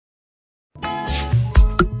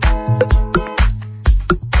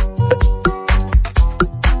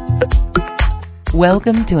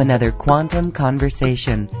Welcome to another Quantum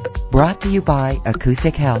Conversation, brought to you by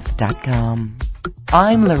AcousticHealth.com.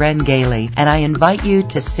 I'm Loren Gailey, and I invite you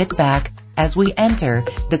to sit back as we enter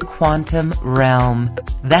the quantum realm,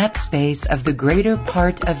 that space of the greater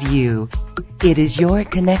part of you. It is your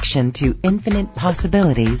connection to infinite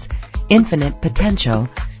possibilities, infinite potential,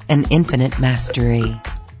 and infinite mastery.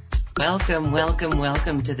 Welcome, welcome,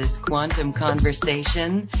 welcome to this quantum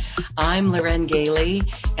conversation. I'm Loren Gailey,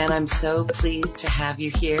 and I'm so pleased to have you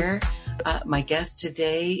here. My guest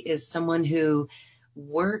today is someone who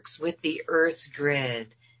works with the Earth's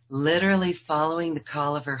grid, literally following the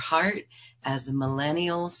call of her heart as a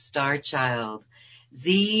millennial star child.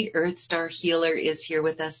 Z, Earth Star Healer, is here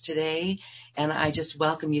with us today, and I just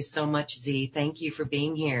welcome you so much, Z. Thank you for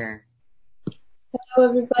being here. Hello,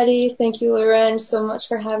 everybody. Thank you, Loren, so much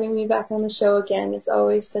for having me back on the show again. It's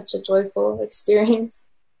always such a joyful experience.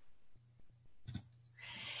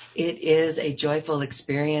 It is a joyful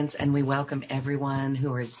experience, and we welcome everyone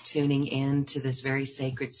who is tuning in to this very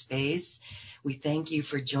sacred space. We thank you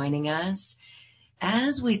for joining us.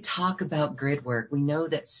 As we talk about grid work, we know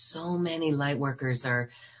that so many light workers are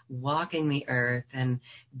walking the earth and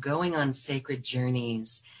going on sacred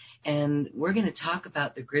journeys. And we're going to talk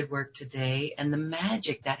about the grid work today and the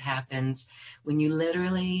magic that happens when you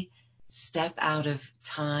literally step out of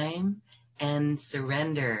time and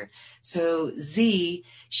surrender. So Z,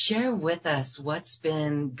 share with us what's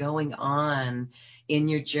been going on in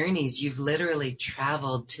your journeys. You've literally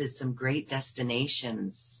traveled to some great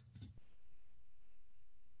destinations.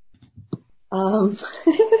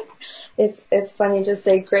 It's funny to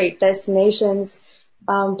say great destinations,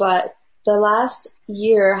 but the last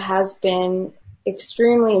year has been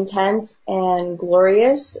extremely intense and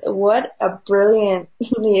glorious. What a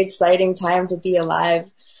brilliantly exciting time to be alive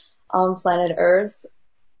on planet Earth.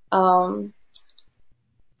 So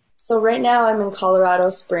right now I'm in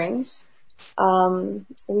Colorado Springs.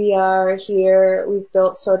 We are here, we've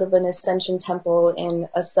built sort of an ascension temple in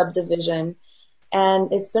a subdivision.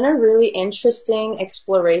 And it's been a really interesting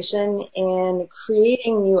exploration in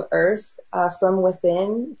creating new Earth from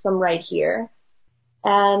within, from right here.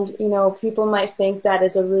 And, you know, people might think that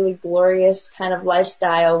is a really glorious kind of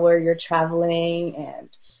lifestyle where you're traveling and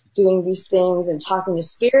doing these things and talking to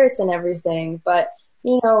spirits and everything. But,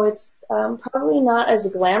 you know, it's probably not as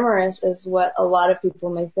glamorous as what a lot of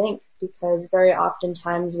people may think, because very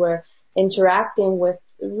oftentimes we're interacting with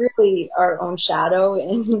really our own shadow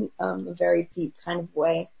in a very deep kind of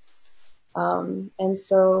way. And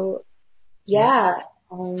so, yeah.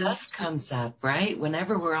 Stuff comes up, right?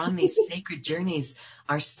 Whenever we're on these sacred journeys,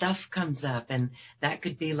 our stuff comes up, and that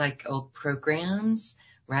could be like old programs,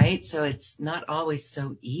 right? So it's not always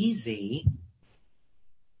so easy.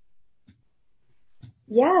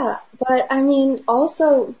 Yeah, but I mean,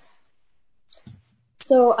 also,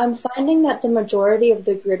 so I'm finding that the majority of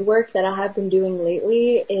the grid work that I have been doing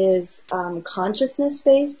lately is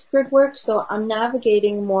consciousness-based grid work. So I'm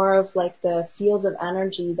navigating more of like the fields of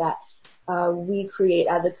energy that we create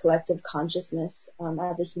as a collective consciousness,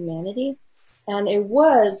 as a humanity. And it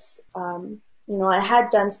was, you know, I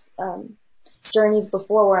had done journeys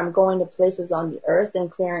before where I'm going to places on the earth and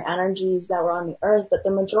clearing energies that were on the earth, but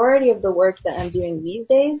the majority of the work that I'm doing these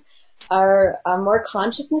days are more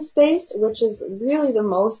consciousness-based, which is really the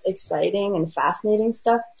most exciting and fascinating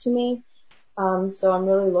stuff to me. So I'm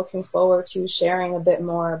really looking forward to sharing a bit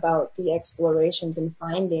more about the explorations and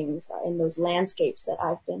findings in those landscapes that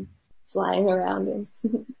I've been flying around in.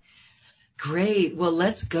 Great. Well,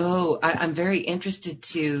 let's go. I'm very interested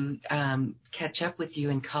to catch up with you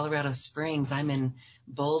in Colorado Springs. I'm in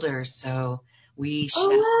Boulder, so we shall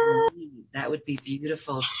meet. That would be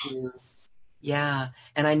beautiful too. Yeah.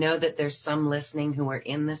 And I know that there's some listening who are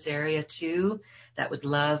in this area too that would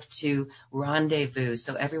love to rendezvous.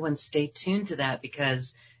 So everyone stay tuned to that,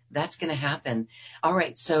 because that's going to happen. All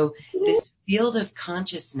right. So this field of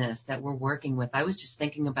consciousness that we're working with, I was just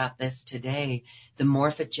thinking about this today, the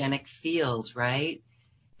morphogenic field, right?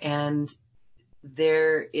 And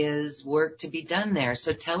there is work to be done there.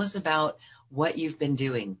 So tell us about what you've been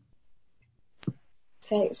doing.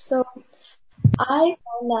 Okay. So I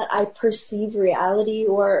found that I perceive reality,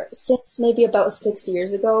 or since maybe about 6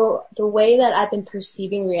 years ago, the way that I've been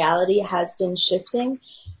perceiving reality has been shifting.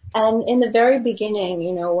 And in the very beginning,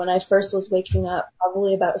 you know, when I first was waking up,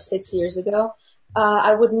 probably about 6 years ago,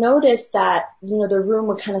 I would notice that, you know, the room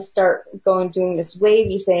would kind of start doing this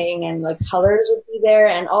wavy thing, and like colors would be there.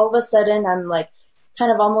 And all of a sudden I'm like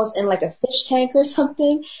kind of almost in like a fish tank or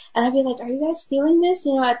something. And I'd be like, are you guys feeling this?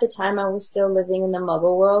 You know, at the time I was still living in the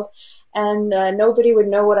Muggle world, and nobody would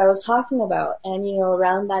know what I was talking about. And, you know,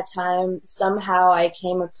 around that time, somehow I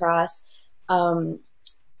came across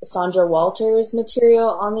Sandra Walters material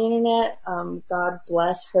on the internet. God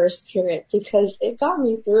bless her spirit, because it got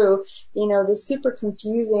me through, this super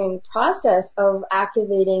confusing process of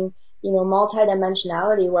activating,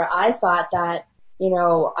 multidimensionality, where I thought that,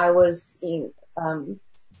 I was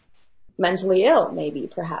mentally ill, maybe,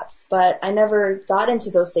 perhaps. But I never got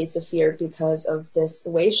into those states of fear because of this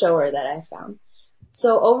way shower that I found.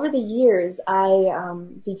 So over the years, I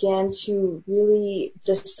began to really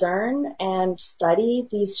discern and study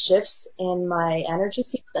these shifts in my energy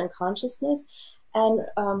field and consciousness. And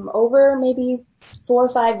over maybe 4 or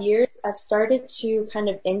 5 years, I've started to kind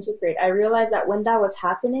of integrate. I realized that when that was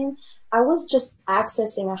happening, I was just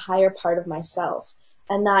accessing a higher part of myself.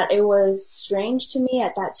 And that it was strange to me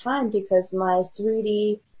at that time, because my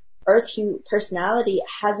 3D Earth hue personality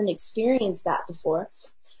hasn't experienced that before.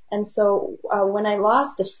 And so when I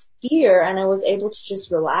lost the fear and I was able to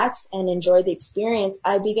just relax and enjoy the experience,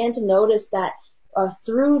 I began to notice that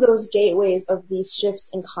through those gateways of these shifts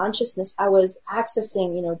in consciousness, I was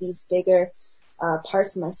accessing, these bigger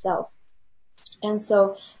parts of myself. And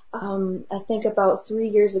so I think about 3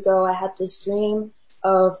 years ago, I had this dream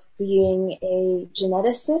of being a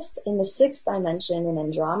geneticist in the 6th dimension in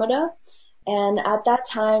Andromeda. And at that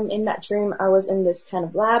time, in that dream, I was in this kind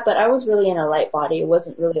of lab, but I was really in a light body. It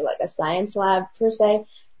wasn't really like a science lab per se.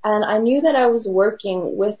 And I knew that I was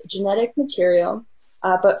working with genetic material,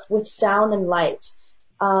 but with sound and light.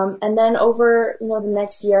 And then over, the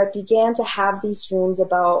next year, I began to have these dreams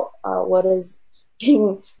about what is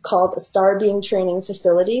being called star being training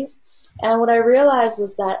facilities. And what I realized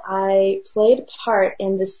was that I played part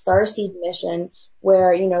in this Starseed mission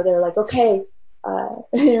where, they're like, okay,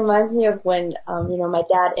 it reminds me of when, my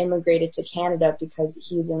dad immigrated to Canada because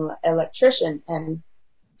he's an electrician and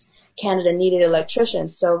Canada needed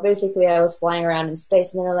electricians. So basically I was flying around in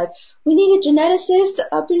space and they're like, we need a geneticist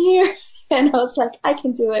up in here. And I was like, I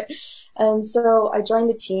can do it. And so I joined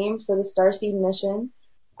the team for the Starseed mission,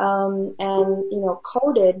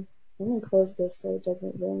 coded, let me close this so it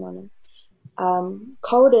doesn't ring on us.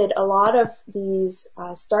 Coded a lot of these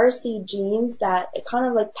starseed genes that kind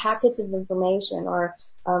of like packets of information or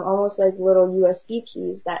almost like little USB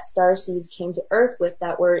keys that starseeds came to Earth with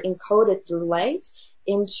that were encoded through light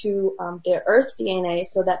into their Earth DNA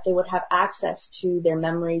so that they would have access to their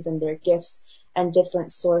memories and their gifts and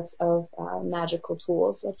different sorts of magical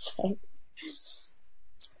tools, let's say.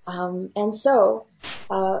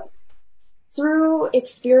 Through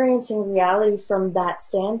experiencing reality from that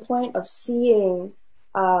standpoint of seeing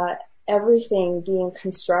everything being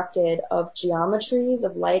constructed of geometries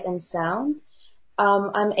of light and sound,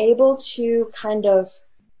 I'm able to kind of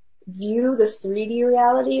view the 3D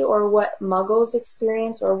reality or what muggles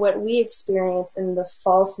experience or what we experience in the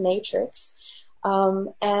false matrix.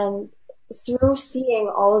 And through seeing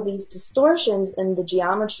all of these distortions in the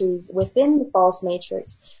geometries within the false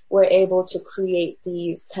matrix, we're able to create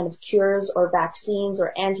these kind of cures or vaccines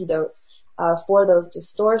or antidotes for those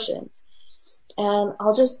distortions. And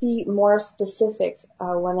I'll just be more specific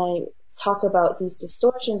when I talk about these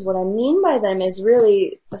distortions. What I mean by them is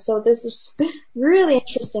really, so this is really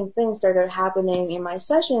interesting things started happening in my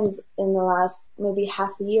sessions in the last maybe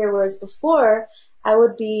half a year, whereas before I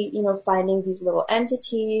would be, finding these little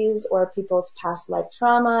entities or people's past life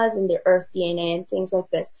traumas and their Earth DNA and things like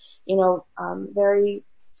this, very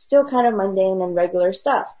still kind of mundane and regular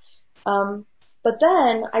stuff. But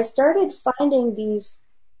then I started finding these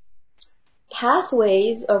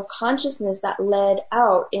pathways of consciousness that led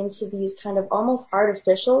out into these kind of almost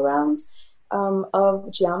artificial realms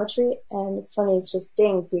of geometry. And it's funny, it's just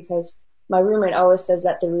dinged because my roommate always says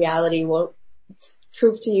that the reality will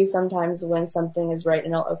prove to you sometimes when something is right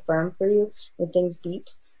and it'll affirm for you when things beep.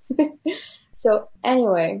 So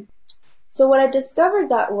anyway, so what I discovered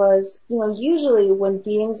that was, usually when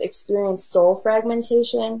beings experience soul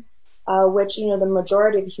fragmentation, which, the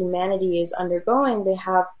majority of humanity is undergoing, they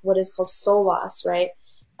have what is called soul loss, right?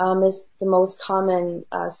 Is the most common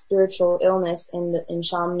spiritual illness in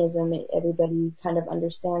shamanism. Everybody kind of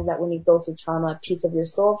understands that when you go through trauma, a piece of your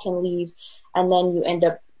soul can leave, and then you end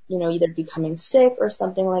up, either becoming sick or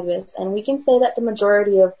something like this. And we can say that the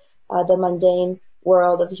majority of the mundane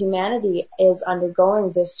world of humanity is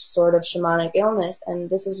undergoing this sort of shamanic illness, and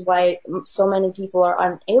this is why so many people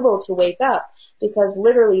are unable to wake up, because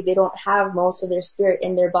literally they don't have most of their spirit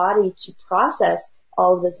in their body to process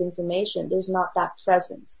all of this information. There's not that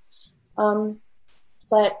presence.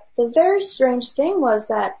 But the very strange thing was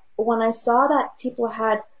that when I saw that people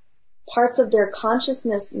had parts of their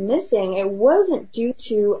consciousness missing, it wasn't due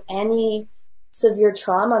to any severe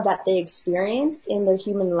trauma that they experienced in their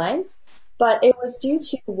human life, but it was due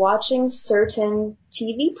to watching certain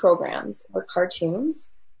TV programs or cartoons.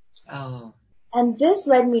 Oh. And this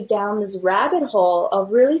led me down this rabbit hole of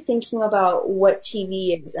really thinking about what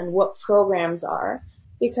TV is and what programs are.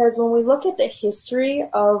 Because when we look at the history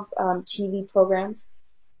of TV programs,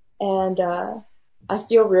 and I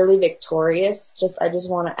feel really victorious. I just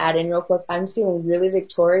want to add in real quick. I'm feeling really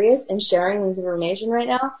victorious in sharing this information right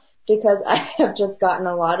now because I have just gotten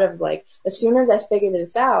a lot of as soon as I figured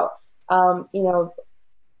this out,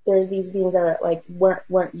 there's these beings that are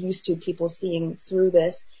weren't used to people seeing through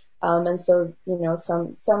this. And so,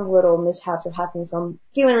 some little mishaps are happening. So I'm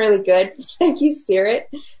feeling really good. Thank you, Spirit,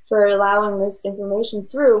 for allowing this information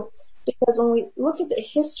through. Because when we look at the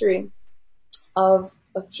history of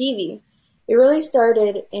TV, it really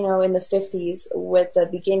started, in the 50s with the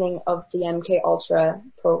beginning of the MK Ultra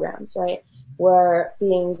programs, right? Where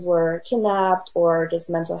beings were kidnapped or just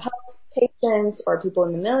mental health patients or people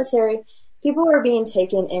in the military. People were being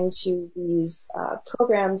taken into these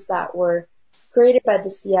programs that were created by the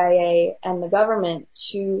CIA and the government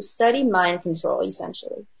to study mind control,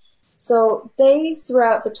 essentially. So they,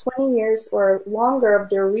 throughout the 20 years or longer of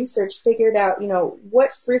their research, figured out,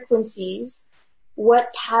 what frequencies,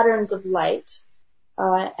 what patterns of light,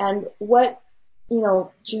 and what,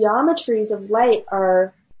 geometries of light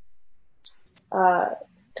are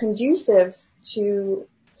conducive to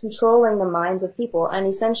controlling the minds of people and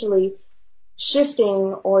essentially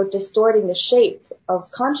shifting or distorting the shape of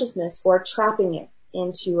consciousness or trapping it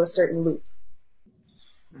into a certain loop.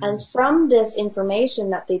 Mm-hmm. And from this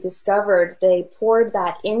information that they discovered, they poured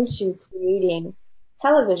that into creating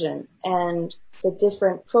television and the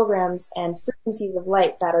different programs and frequencies of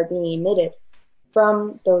light that are being emitted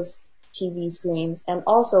from those TV screens and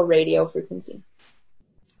also radio frequency.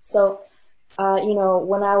 So,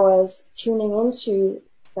 when I was tuning into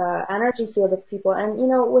the energy field of people, and,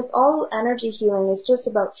 with all energy healing, it's just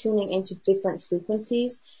about tuning into different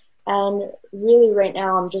frequencies. And really right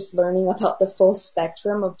now I'm just learning about the full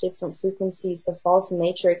spectrum of different frequencies. The false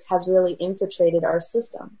matrix has really infiltrated our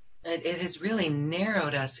system. It has really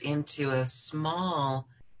narrowed us into a small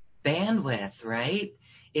bandwidth, right?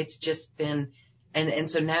 It's just been, and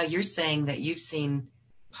so now you're saying that you've seen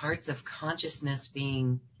parts of consciousness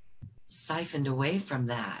being siphoned away from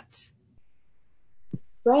that.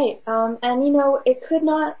 Right. And it could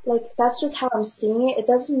not, that's just how I'm seeing it. It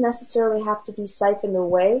doesn't necessarily have to be siphoned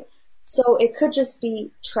away. So it could just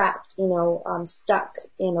be trapped, stuck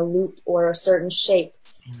in a loop or a certain shape.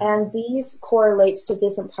 Mm-hmm. And these correlates to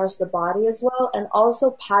different parts of the body as well, and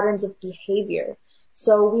also patterns of behavior.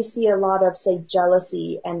 So we see a lot of, say,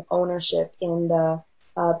 jealousy and ownership in the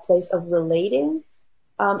place of relating.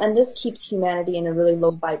 And this keeps humanity in a really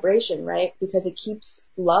low vibration, right? Because it keeps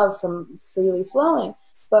love from freely flowing.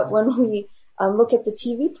 But when we look at the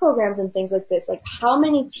TV programs and things like this, how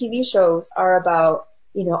many TV shows are about,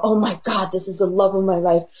 oh my God, this is the love of my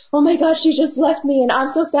life. Oh my gosh, she just left me and I'm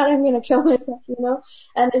so sad I'm going to kill myself,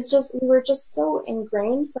 And it's just, we were just so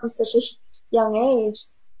ingrained from such a young age,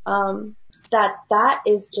 that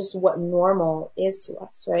is just what normal is to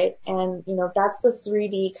us, right? And, that's the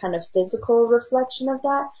 3D kind of physical reflection of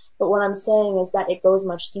that. But what I'm saying is that it goes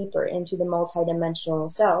much deeper into the multidimensional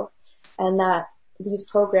self, and that these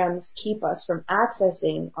programs keep us from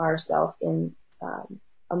accessing ourself in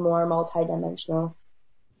a more multidimensional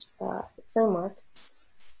framework.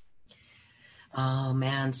 Oh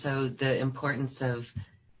man, so the importance of,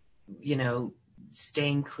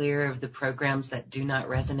 staying clear of the programs that do not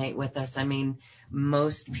resonate with us. I mean,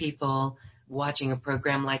 most people watching a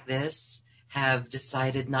program like this have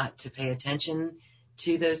decided not to pay attention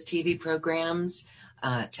to those TV programs.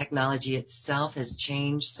 Technology itself has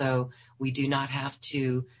changed, so we do not have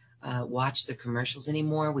to watch the commercials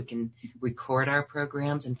anymore. We can record our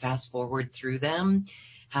programs and fast forward through them.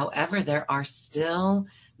 However, there are still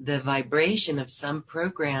the vibration of some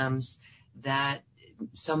programs that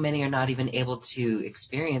so many are not even able to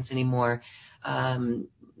experience anymore.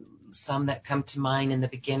 Some that come to mind in the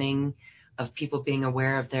beginning of people being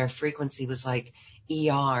aware of their frequency was like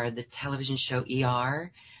ER, the television show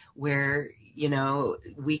ER, where,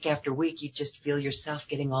 week after week, you just feel yourself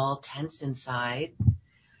getting all tense inside.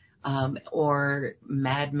 Or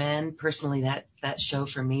Mad Men. Personally, that show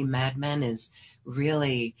for me, Mad Men, is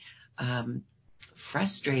really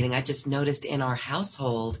frustrating. I just noticed in our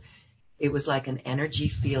household, it was like an energy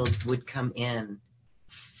field would come in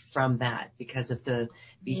from that because of the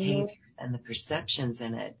behaviors and the perceptions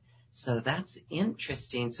in it. So that's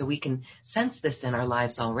interesting. So we can sense this in our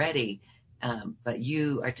lives already, but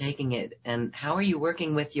you are taking it. And how are you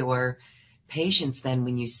working with your patients then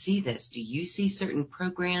when you see this? Do you see certain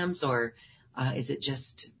programs or Is it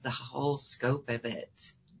just the whole scope of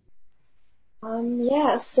it?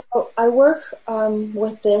 Yeah, so I work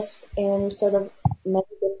with this in sort of many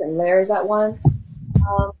different layers at once.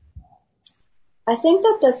 Um, I think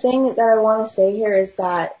that the thing that I want to say here is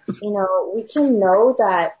that, we can know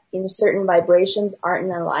that, certain vibrations aren't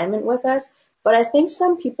in alignment with us, but I think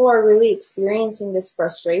some people are really experiencing this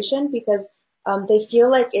frustration because they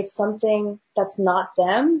feel like it's something that's not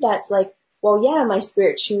them, that's like, well, yeah, my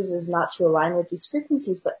spirit chooses not to align with these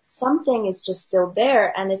frequencies, but something is just still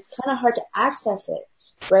there and it's kind of hard to access it,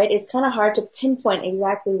 right? It's kind of hard to pinpoint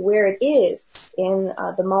exactly where it is in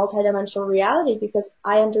the multidimensional reality because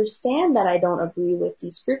I understand that I don't agree with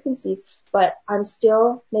these frequencies, but I'm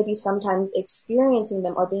still maybe sometimes experiencing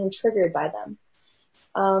them or being triggered by them.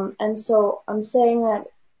 And so I'm saying that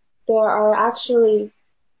there are actually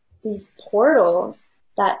these portals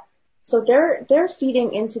that, so they're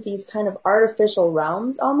feeding into these kind of artificial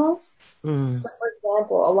realms almost. Mm. So for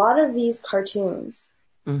example, a lot of these cartoons,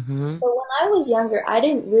 Mm-hmm. so when I was younger, I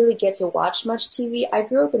didn't really get to watch much TV. I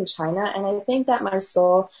grew up in China, and I think that my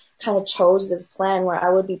soul kind of chose this plan where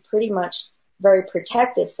I would be pretty much very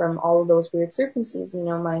protected from all of those weird frequencies.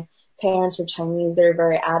 My parents were Chinese. They were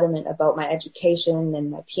very adamant about my education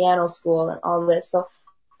and my piano school and all this. So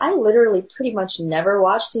I literally pretty much never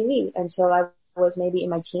watched TV until I was maybe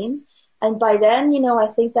in my teens. And by then, I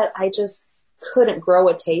think that I just couldn't grow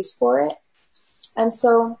a taste for it. And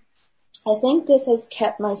so I think this has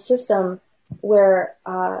kept my system where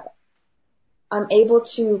I'm able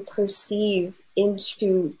to perceive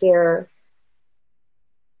into their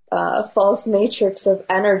false matrix of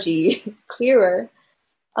energy clearer.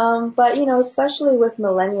 But especially with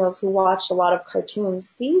millennials who watch a lot of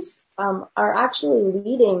cartoons, these are actually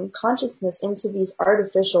leading consciousness into these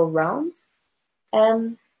artificial realms,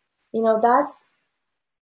 and that's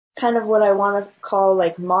kind of what I want to call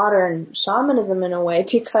like modern shamanism in a way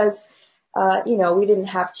because, we didn't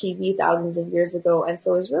have TV thousands of years ago. And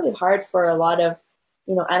so it was really hard for a lot of,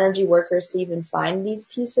 energy workers to even find these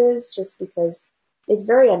pieces just because it's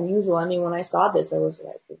very unusual. I mean, when I saw this, I was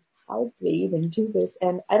like, how did they even do this?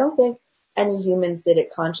 And I don't think any humans did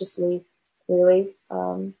it consciously, really.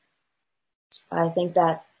 I think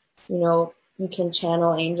that, you can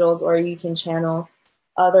channel angels or you can channel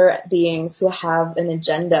other beings who have an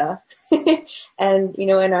agenda. And, in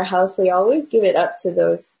our house, we always give it up to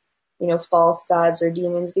those, false gods or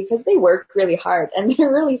demons because they work really hard and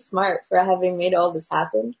they're really smart for having made all this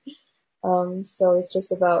happen. So it's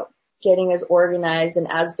just about getting as organized and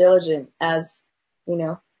as diligent as,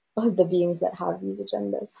 the beings that have these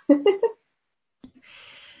agendas.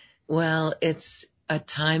 Well, it's a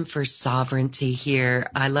time for sovereignty here.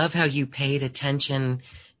 I love how you paid attention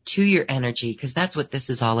to your energy because that's what this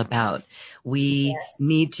is all about. We Yes.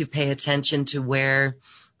 need to pay attention to where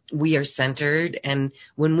we are centered. And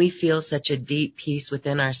when we feel such a deep peace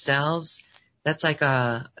within ourselves, that's like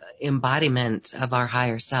a embodiment of our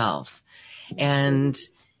higher self. And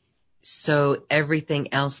so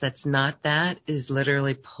everything else that's not that is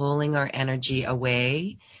literally pulling our energy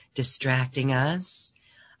away, distracting us.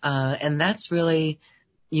 And that's really,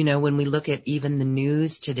 when we look at even the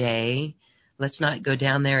news today, let's not go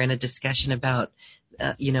down there in a discussion about,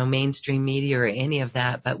 mainstream media or any of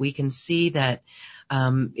that, but we can see that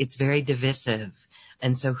it's very divisive.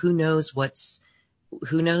 And so who knows what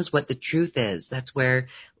the truth is? That's where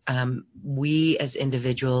we as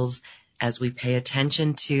individuals, as we pay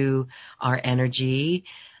attention to our energy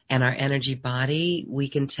and our energy body, we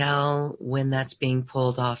can tell when that's being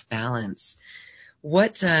pulled off balance.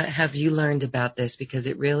 What have you learned about this? Because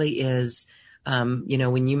it really is,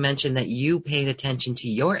 when you mentioned that you paid attention to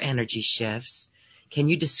your energy shifts, can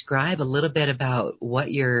you describe a little bit about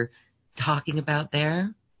what you're talking about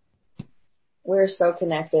there? We're so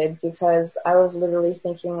connected because I was literally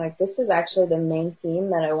thinking like this is actually the main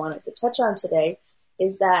theme that I wanted to touch on today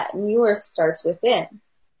is that New Earth starts within,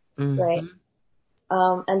 right?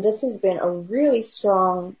 Mm-hmm. And this has been a really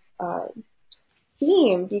strong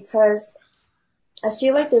theme because I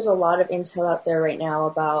feel like there's a lot of intel out there right now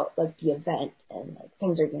about like the event and like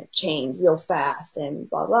things are going to change real fast and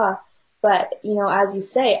blah blah. But as you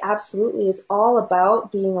say, absolutely, it's all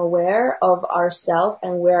about being aware of ourself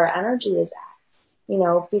and where our energy is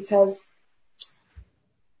at. Because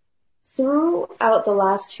throughout the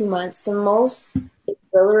last 2 months, the most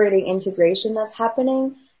exhilarating integration that's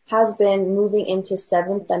happening has been moving into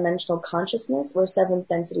seventh dimensional consciousness or seventh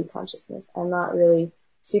density consciousness. I'm not really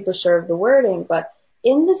super sure of the wording, but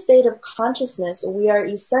in the state of consciousness, we are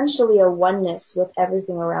essentially a oneness with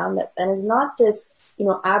everything around us. And it's not this,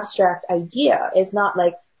 abstract idea. It's not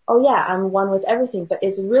like, oh yeah, I'm one with everything, but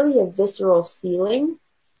it's really a visceral feeling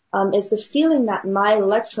is the feeling that my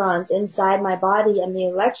electrons inside my body and the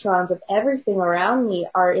electrons of everything around me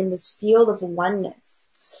are in this field of oneness.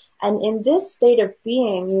 And in this state of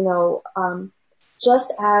being,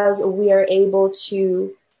 just as we are able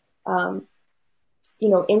to,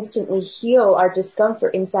 instantly heal our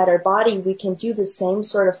discomfort inside our body, we can do the same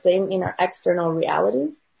sort of thing in our external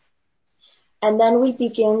reality. And then we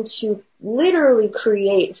begin to literally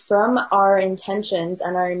create from our intentions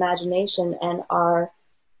and our imagination and our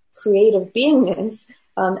creative beingness,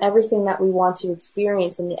 everything that we want to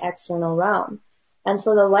experience in the external realm. And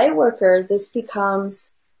for the light worker, this becomes,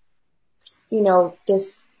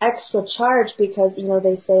 this extra charge because,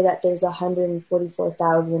 they say that there's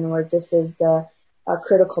 144,000 or this is the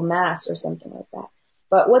critical mass or something like that.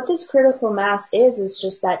 But what this critical mass is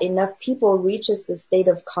just that enough people reaches the state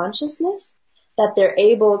of consciousness that they're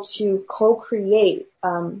able to co-create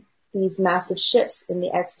these massive shifts in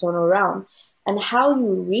the external realm. And how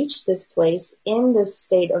you reach this place in this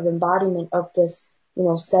state of embodiment of this,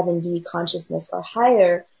 7D consciousness or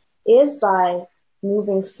higher is by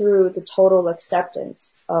moving through the total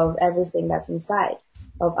acceptance of everything that's inside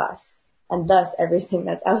of us and thus everything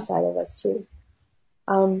that's outside of us too.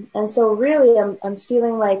 And so really I'm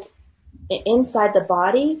feeling like inside the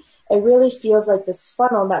body, it really feels like this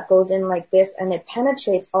funnel that goes in like this and it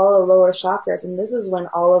penetrates all the lower chakras. And this is when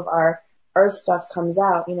all of our earth stuff comes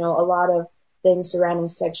out, a lot of things surrounding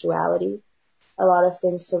sexuality, a lot of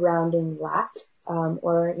things surrounding lack,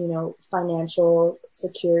 or, financial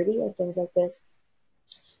security and things like this.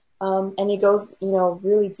 And it goes,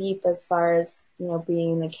 really deep as far as,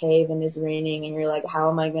 being in the cave and it's raining and you're like, how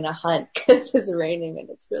am I going to hunt? Because it's raining and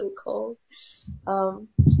it's really cold.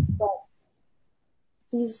 But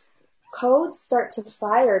these codes start to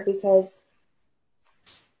fire because,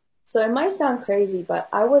 so it might sound crazy, but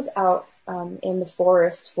I was out in the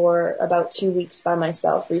forest for about 2 weeks by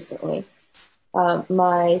myself recently.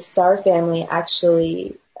 My star family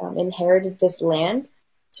actually inherited this land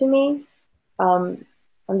to me. I'm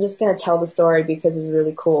just going to tell the story because it's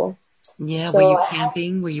really cool. Yeah, so were you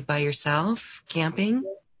camping? Were you by yourself camping?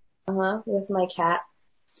 With my cat.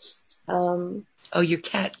 Oh, your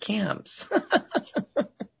cat camps.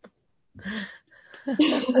 My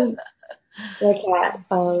cat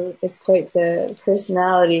is quite the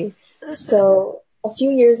personality. So a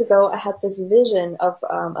few years ago, I had this vision of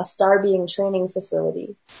a star being training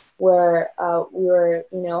facility where we were,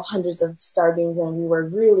 hundreds of star beings, and we were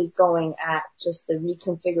really going at just the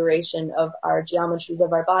reconfiguration of our geometries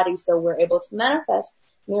of our bodies so we're able to manifest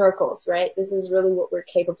miracles, right? This is really what we're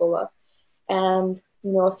capable of. And,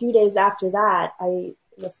 a few days after that, I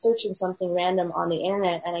was searching something random on the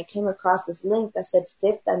internet and I came across this link that said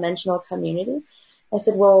fifth dimensional community. I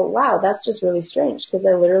said, well, wow, that's just really strange because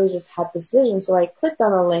I literally just had this vision. So I clicked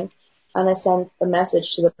on the link and I sent a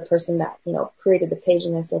message to the person that, created the page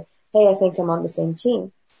and I said, hey, I think I'm on the same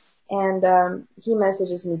team. And he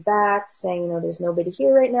messages me back saying, there's nobody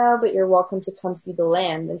here right now, but you're welcome to come see the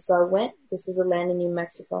land. And so I went. This is a land in New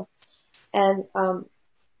Mexico. And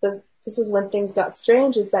this is when things got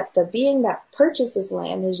strange, is that the being that purchased this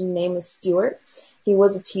land, his name is Stuart. He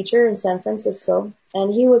was a teacher in San Francisco,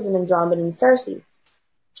 and he was an Andromedan starseed.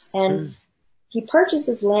 And he purchased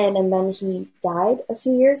this land, and then he died a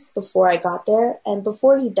few years before I got there. And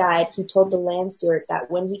before he died, he told the land steward that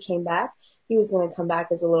when he came back, he was going to come back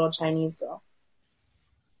as a little Chinese girl.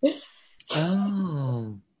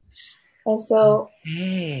 Oh. And so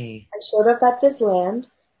Hey. I showed up at this land,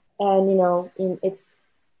 and, it's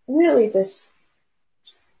really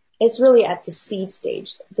it's really at the seed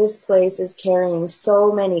stage. This place is carrying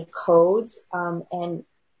so many codes and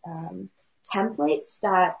templates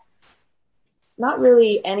that not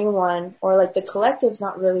really anyone, or like the collective's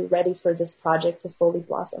not really ready for this project to fully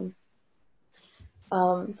blossom.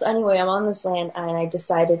 So anyway, I'm on this land and I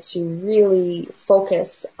decided to really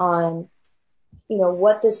focus on,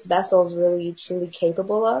 what this vessel is really truly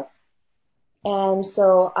capable of. And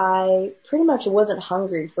so I pretty much wasn't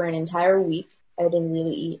hungry for an entire week. I didn't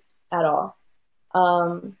really eat at all.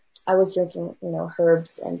 I was drinking,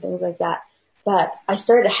 herbs and things like that. But I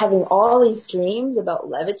started having all these dreams about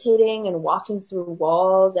levitating and walking through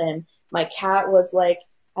walls, and my cat was like,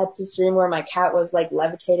 I had this dream where my cat was like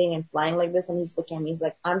levitating and flying like this, and he's looking at me, he's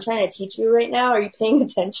like, I'm trying to teach you right now, are you paying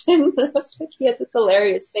attention? I was like, he had this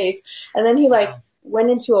hilarious face. And then he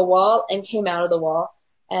went into a wall and came out of the wall.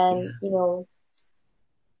 And,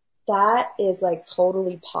 that is like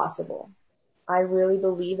totally possible. I really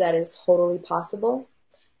believe that is totally possible.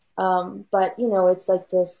 But, it's like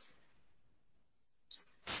this,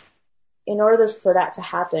 in order for that to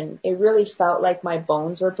happen, it really felt like my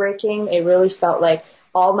bones were breaking. It really felt like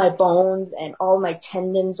all my bones and all my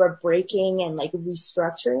tendons were breaking and like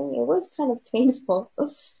restructuring. It was kind of painful.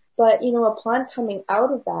 But, upon coming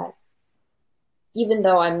out of that, even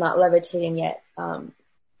though I'm not levitating yet,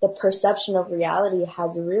 the perception of reality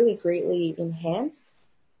has really greatly enhanced.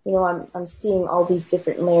 I'm seeing all these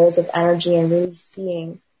different layers of energy and really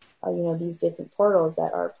seeing, these different portals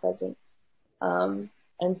that are present.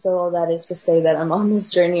 And so all that is to say that I'm on this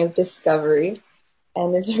journey of discovery,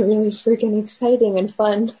 and it's really freaking exciting and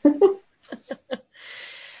fun.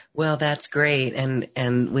 Well, that's great.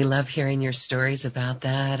 And we love hearing your stories about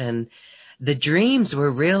that. And the dreams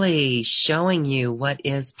were really showing you what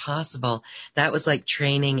is possible. That was like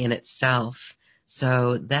training in itself.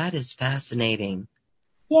 So that is fascinating.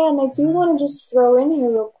 Yeah, and I do want to just throw in here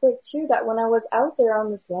real quick too that when I was out there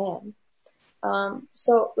on this land,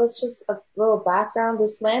 so let's just a little background.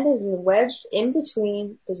 This land is wedged in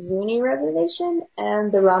between the Zuni reservation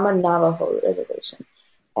and the Rama Navajo reservation.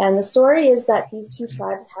 And the story is that these two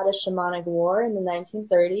tribes had a shamanic war in the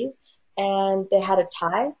 1930s, and they had a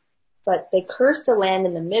tie, but they cursed the land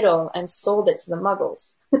in the middle and sold it to the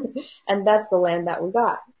Muggles. And that's the land that we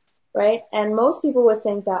got, right? And most people would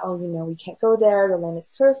think that, we can't go there, the land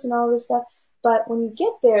is cursed and all this stuff. But when you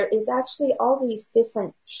get there, is actually all these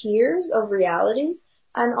different tiers of realities.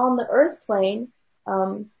 And on the earth plane,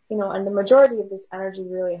 and the majority of this energy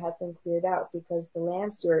really has been cleared out because the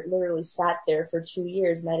land steward literally sat there for 2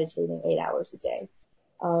 years meditating 8 hours a day.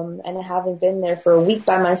 And having been there for a week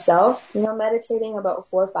by myself, meditating about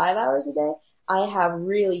 4 or 5 hours a day, I have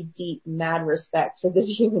really deep, mad respect for this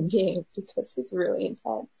human being because it's really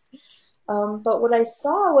intense. But what I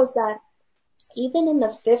saw was that even in the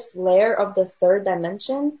fifth layer of the third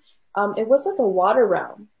dimension, it was like a water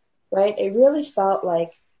realm, right? It really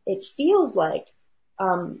it feels like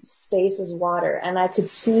space is water. And I could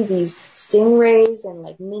see these stingrays and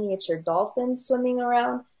like miniature dolphins swimming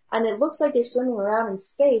around. And it looks like they're swimming around in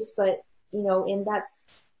space, but, in that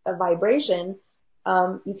vibration,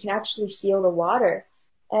 you can actually feel the water.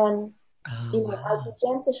 And, I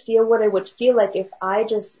began to feel what it would feel like if I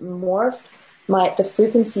just morphed the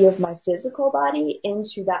frequency of my physical body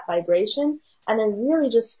into that vibration. And I really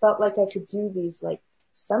just felt like I could do these like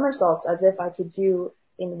somersaults as if I could do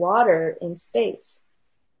in water in space.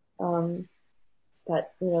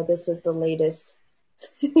 But, this is the latest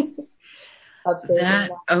update.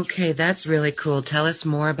 Okay, that's really cool. Tell us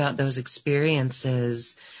more about those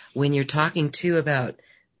experiences when you're talking too about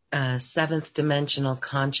seventh dimensional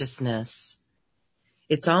consciousness.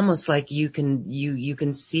 It's almost like you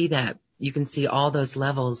can see that. You can see all those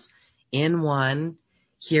levels in one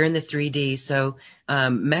here in the 3D. So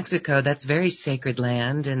Mexico, that's very sacred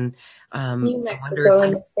land. And New Mexico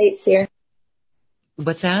in the States here.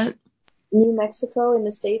 What's that? New Mexico in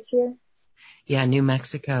the States here. Yeah, New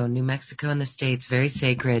Mexico in the States, very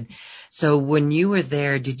sacred. So when you were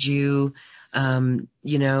there, did you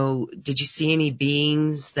see any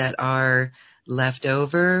beings that are left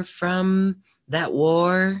over from that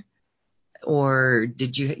war? Or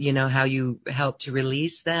did you know how you helped to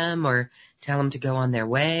release them or tell them to go on their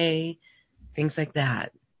way? Things like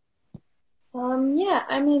that. Yeah,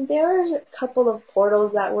 there were a couple of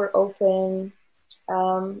portals that were open.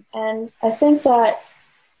 And I think that,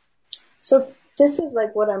 so this is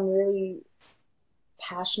like what I'm really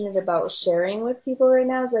passionate about sharing with people right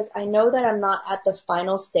now is like, I know that I'm not at the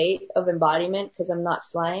final state of embodiment because I'm not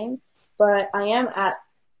flying, but I am at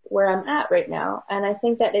where I'm at right now. And I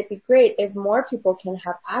think that it'd be great if more people can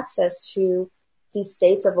have access to these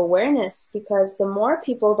states of awareness, because the more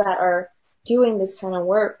people that are doing this kind of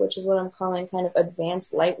work, which is what I'm calling kind of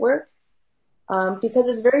advanced light work, because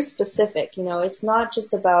it's very specific, it's not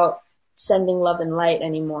just about sending love and light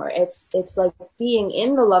anymore. It's like being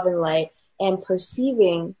in the love and light and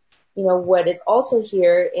perceiving, what is also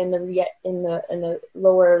here in the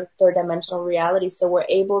lower third dimensional reality. So we're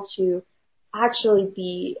able to actually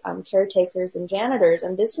be caretakers and janitors.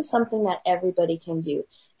 And this is something that everybody can do.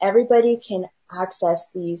 Everybody can access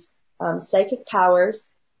these psychic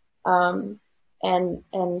powers, and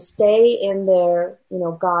stay in their,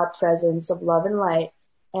 God presence of love and light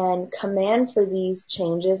and command for these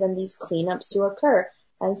changes and these cleanups to occur.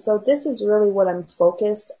 And so this is really what I'm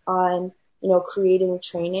focused on, creating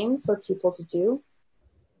training for people to do.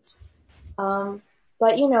 But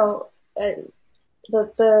I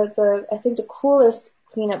think the coolest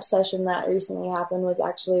cleanup session that recently happened was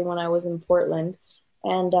actually when I was in Portland,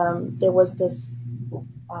 and there was this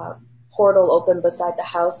portal open beside the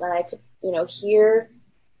house, and I could, hear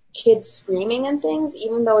kids screaming and things,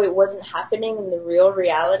 even though it wasn't happening in the real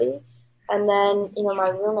reality. And then, my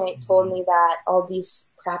roommate told me that all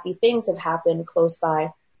these crappy things have happened close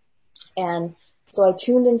by, and So I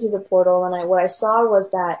tuned into the portal, and what I saw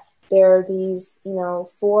was that there are these,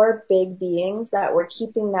 4 big beings that were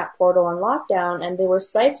keeping that portal on lockdown, and they were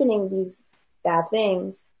siphoning these bad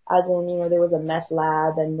things, as in, there was a meth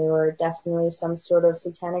lab, and there were definitely some sort of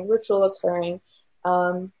satanic ritual occurring.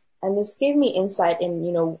 And this gave me insight in,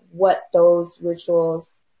 what those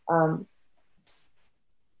rituals, how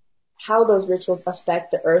those rituals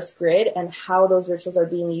affect the Earth grid, and how those rituals are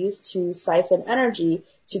being used to siphon energy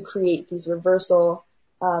to create these reversal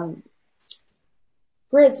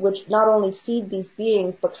grids, which not only feed these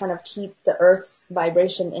beings, but kind of keep the Earth's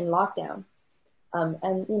vibration in lockdown.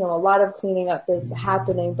 And, a lot of cleaning up is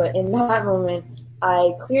happening, but in that moment,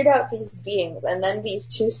 I cleared out these beings, and then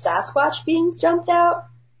these 2 Sasquatch beings jumped out.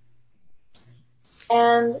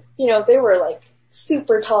 And, they were like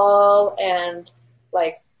super tall, and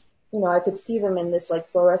like, I could see them in this like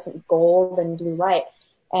fluorescent gold and blue light.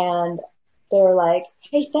 And they were like,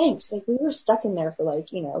 hey, thanks. Like, we were stuck in there for like,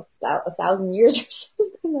 1,000 years or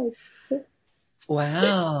something. Like,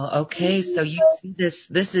 wow. Okay. So you see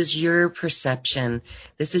this is your perception.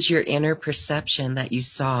 This is your inner perception that you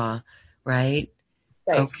saw, right?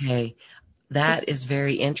 right. Okay. That is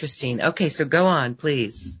very interesting. Okay. So go on,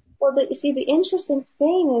 please. Well, the interesting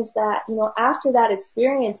thing is that, after that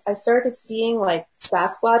experience, I started seeing like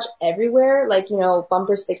Sasquatch everywhere, like,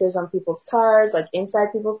 bumper stickers on people's cars, like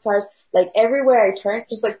inside people's cars, like everywhere I turned,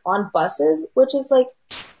 just like on buses, which is like,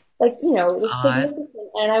 it's significant.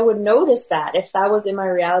 And I would notice that if that was in my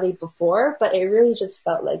reality before, but it really just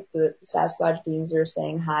felt like the Sasquatch beings were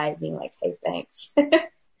saying hi, being like, hey, thanks.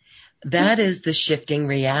 That is the shifting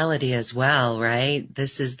reality as well, right?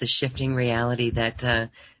 This is the shifting reality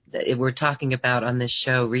that we're talking about on this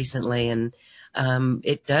show recently, and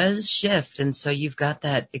it does shift. And so you've got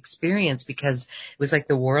that experience because it was like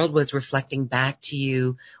the world was reflecting back to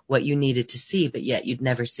you what you needed to see, but yet you'd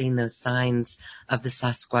never seen those signs of the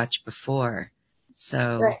Sasquatch before.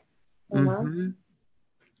 So, right.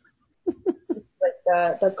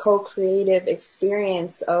 Like the co-creative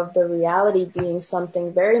experience of the reality being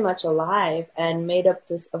something very much alive and made up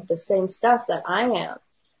of the same stuff that I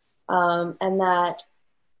am.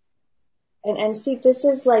 And see, this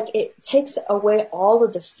is like, it takes away all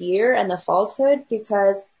of the fear and the falsehood,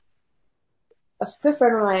 because a good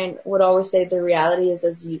friend of mine would always say the reality is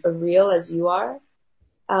as real as you are.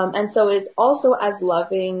 And so it's also as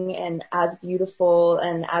loving and as beautiful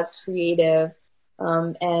and as creative,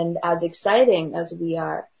 and as exciting as we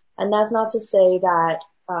are. And that's not to say that,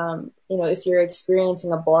 if you're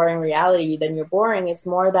experiencing a boring reality, then you're boring. It's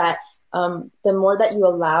more that, the more that you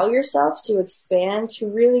allow yourself to expand, to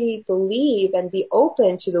really believe and be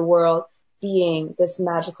open to the world being this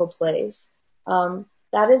magical place,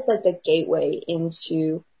 that is like the gateway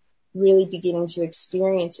into really beginning to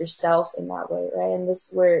experience yourself in that way, right? And this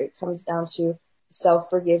is where it comes down to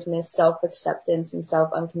self-forgiveness, self-acceptance, and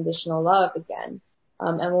self-unconditional love again.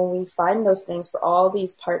 And when we find those things for all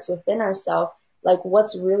these parts within ourselves, like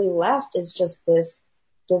what's really left is just this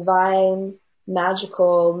divine,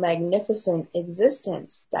 magical, magnificent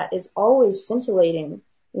existence that is always scintillating,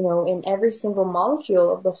 in every single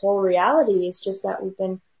molecule of the whole reality. It's just that we've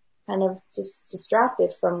been kind of just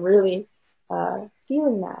distracted from really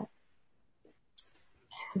feeling that.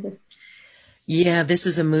 Yeah, this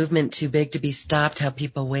is a movement too big to be stopped, how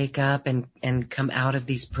people wake up and come out of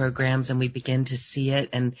these programs and we begin to see it.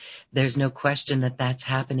 And there's no question that that's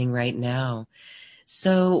happening right now.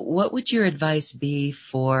 So what would your advice be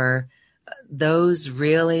for those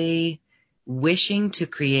really wishing to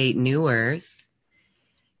create New Earth?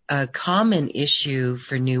 A common issue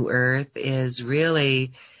for New Earth is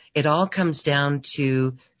really, it all comes down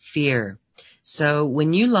to fear. So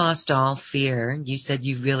when you lost all fear, you said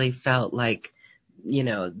you really felt like,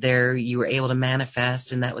 there you were able to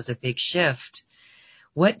manifest, and that was a big shift.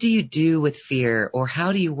 What do you do with fear, or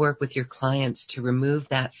how do you work with your clients to remove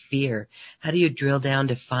that fear? How do you drill down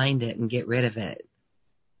to find it and get rid of it?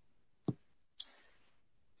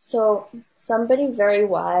 So somebody very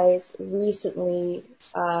wise recently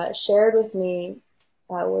shared with me,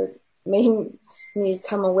 made me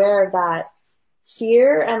become aware that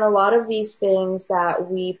fear and a lot of these things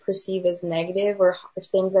that we perceive as negative or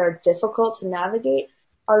things that are difficult to navigate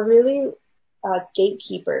are really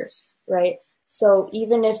gatekeepers, right? So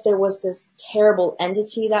even if there was this terrible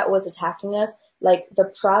entity that was attacking us, like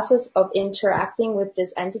the process of interacting with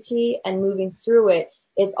this entity and moving through it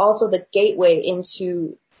is also the gateway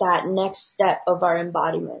into that next step of our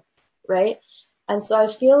embodiment, right? And so I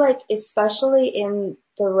feel like, especially in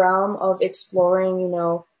the realm of exploring,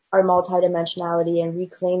 our multidimensionality and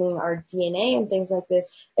reclaiming our DNA and things like this,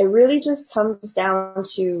 it really just comes down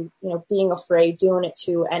to, being afraid, doing it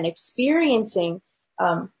too, and experiencing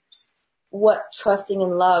what trusting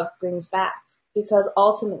in love brings back. Because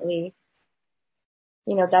ultimately,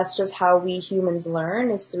 that's just how we humans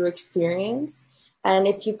learn, is through experience. And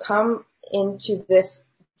if you come into this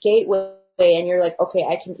gateway and you're like, okay,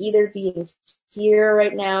 I can either be in fear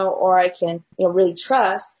right now, or I can, really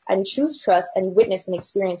trust, and you choose trust and you witness and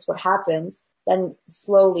experience what happens, then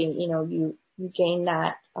slowly, you gain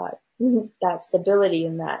that, that stability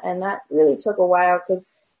in that. And that really took a while because,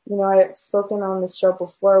 I've spoken on this show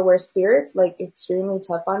before where spirit's like extremely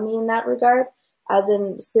tough on me in that regard. As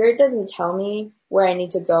in, spirit doesn't tell me where I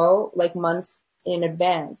need to go like months in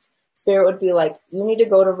advance. Spirit would be like, you need to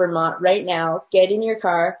go to Vermont right now, get in your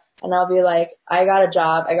car. And I'll be like, I got a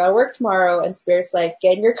job, I got to work tomorrow. And Spirit's like,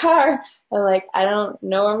 get in your car. I'm like, I don't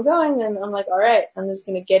know where I'm going. And I'm like, all right, I'm just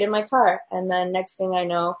going to get in my car. And then next thing I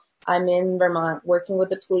know, I'm in Vermont working with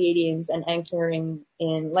the Pleiadians and anchoring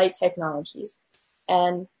in light technologies.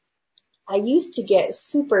 And I used to get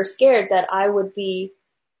super scared that I would be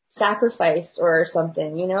sacrificed or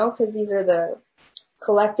something, because these are the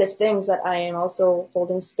collective things that I am also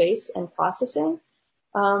holding space and processing.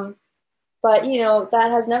 But,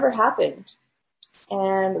 that has never happened.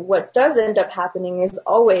 And what does end up happening is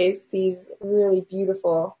always these really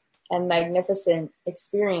beautiful and magnificent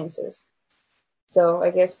experiences. So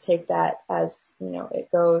I guess take that as,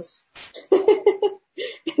 it goes.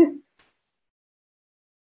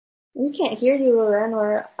 We can't hear you, Loren,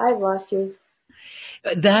 or I've lost you.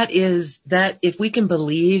 That is that if we can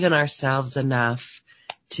believe in ourselves enough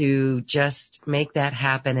to just make that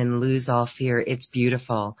happen and lose all fear, it's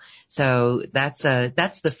beautiful. So that's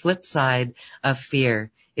the flip side of fear,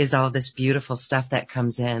 is all this beautiful stuff that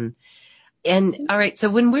comes in. And all right, so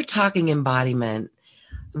when we're talking embodiment,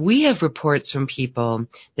 we have reports from people.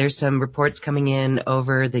 There's some reports coming in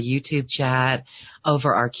over the YouTube chat,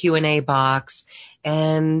 over our Q&A box,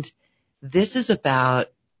 and this is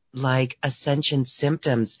about like ascension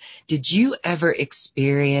symptoms. Did you ever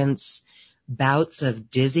experience bouts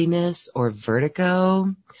of dizziness or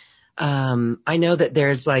vertigo? I know that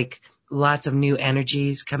there's like lots of new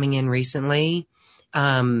energies coming in recently.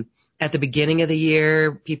 At the beginning of the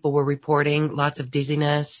year, people were reporting lots of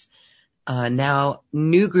dizziness. Now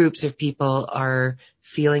new groups of people are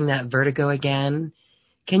feeling that vertigo again.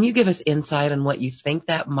 Can you give us insight on what you think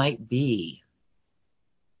that might be?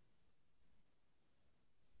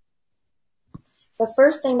 The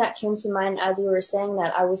first thing that came to mind as we were saying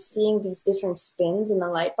that, I was seeing these different spins in the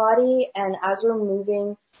light body, and as we're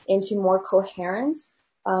moving into more coherence,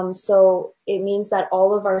 so it means that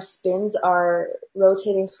all of our spins are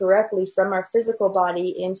rotating correctly from our physical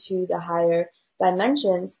body into the higher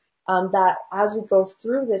dimensions, that as we go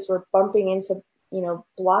through this, we're bumping into,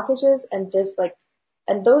 blockages, and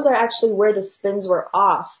and those are actually where the spins were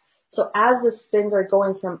off. So as the spins are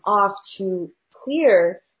going from off to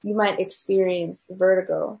clear, you might experience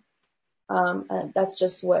vertigo. That's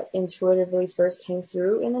just what intuitively first came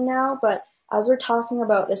through in the now. But as we're talking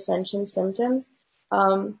about ascension symptoms,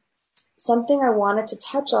 something I wanted to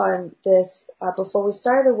touch on this before we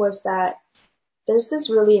started was that there's this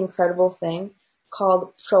really incredible thing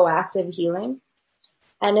called proactive healing.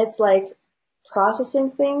 And it's like processing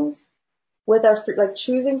things with our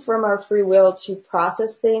choosing from our free will to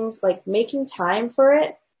process things, like making time for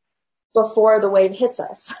it before the wave hits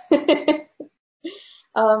us. And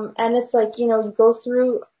it's like, you go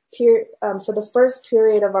through for the first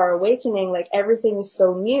period of our awakening, like everything is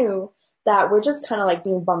so new that we're just kind of like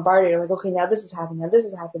being bombarded. Like, okay, now this is happening, now this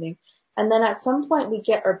is happening. And then at some point we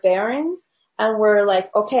get our bearings and we're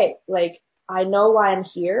like, okay, like I know why I'm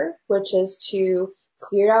here, which is to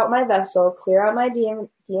clear out my vessel, clear out my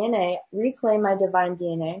DNA, reclaim my divine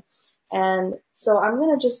DNA. And so I'm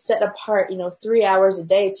going to just set apart, 3 hours a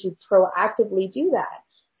day to proactively do that.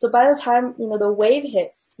 So by the time, the wave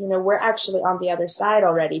hits, we're actually on the other side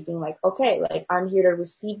already, being like, okay, like I'm here to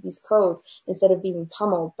receive these codes instead of being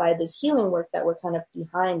pummeled by this healing work that we're kind of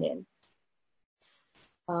behind in.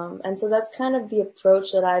 And so that's kind of the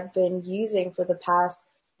approach that I've been using for the past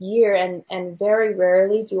year. And very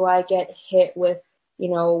rarely do I get hit with,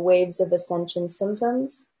 waves of ascension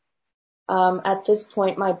symptoms. At this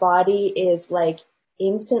point, my body is like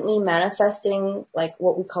instantly manifesting like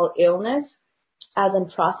what we call illness as I'm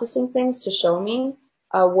processing things to show me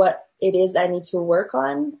what it is I need to work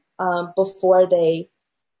on before they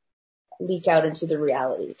leak out into the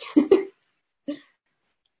reality.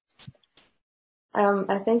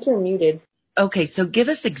 I think you're muted. Okay, so give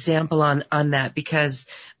us example on that, because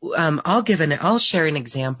I'll share an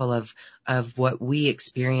example of what we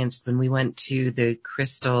experienced when we went to the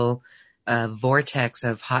crystal vortex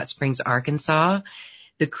of Hot Springs, Arkansas.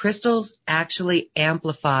 The crystals actually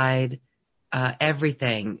amplified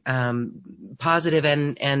everything, positive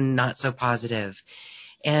and not so positive.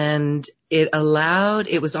 And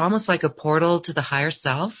it was almost like a portal to the higher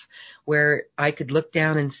self, where I could look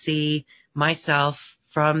down and see myself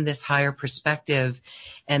from this higher perspective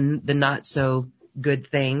and the not so good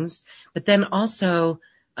things. But then also,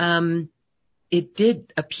 it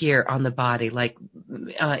did appear on the body, like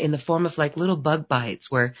in the form of like little bug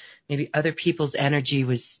bites, where maybe other people's energy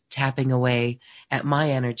was tapping away at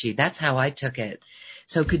my energy. That's how I took it.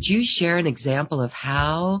 So could you share an example of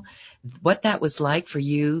what that was like for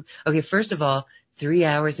you? Okay, first of all, 3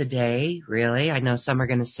 hours a day, really? I know some are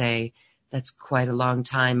going to say that's quite a long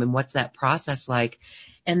time. And what's that process like?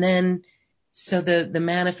 And then, so the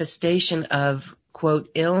manifestation of, quote,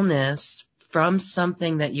 illness from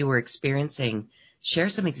something that you were experiencing. Share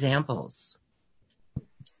some examples.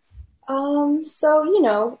 I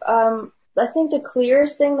think the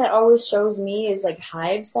clearest thing that always shows me is like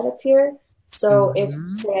hives that appear. So if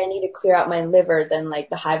say I need to clear out my liver, then like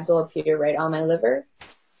the hives will appear right on my liver.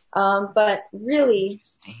 But really,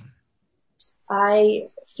 I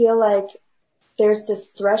feel like there's this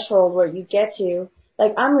threshold where you get to,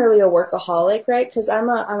 like, I'm really a workaholic, right? Because I'm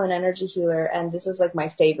an energy healer, and this is like my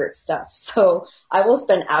favorite stuff. So I will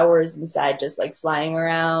spend hours inside just like flying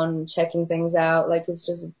around, checking things out. Like, it's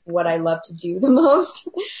just what I love to do the most.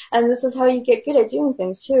 And this is how you get good at doing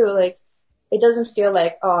things too. Like, it doesn't feel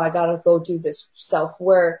like, oh, I gotta go do this self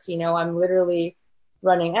work. I'm literally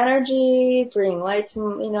running energy, bringing light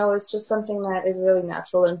to, it's just something that is really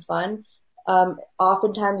natural and fun.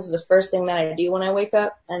 Oftentimes is the first thing that I do when I wake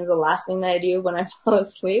up, and the last thing that I do when I fall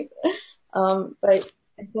asleep. But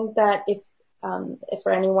I think that if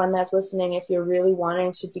for anyone that's listening, if you're really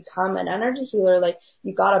wanting to become an energy healer, like,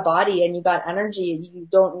 you got a body and you got energy, you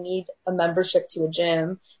don't need a membership to a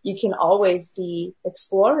gym. You can always be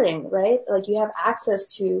exploring, right? Like, you have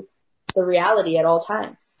access to the reality at all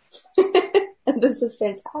times. And this is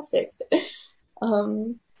fantastic.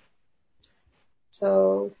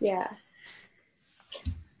 So yeah.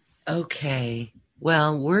 Okay.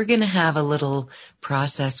 Well, we're going to have a little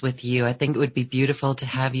process with you. I think it would be beautiful to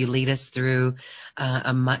have you lead us through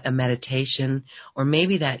a meditation, or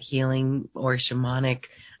maybe that healing or shamanic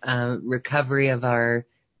recovery of our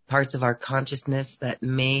parts of our consciousness that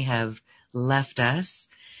may have left us.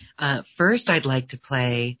 First, I'd like to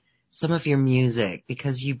play some of your music,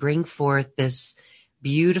 because you bring forth this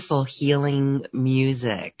beautiful healing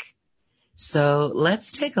music. So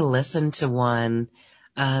let's take a listen to one.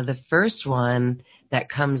 The first one that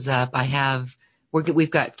comes up, we've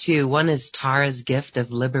got two. One is Tara's Gift of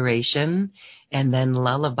Liberation, and then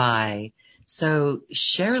Lullaby. So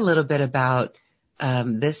share a little bit about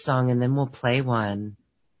this song, and then we'll play one.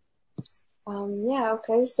 Yeah,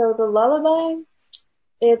 okay. So the Lullaby,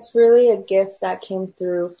 it's really a gift that came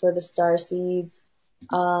through for the starseeds.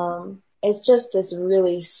 It's just this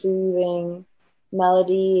really soothing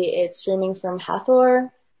melody. It's streaming from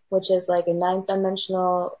Hathor, which is like a ninth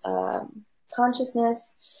dimensional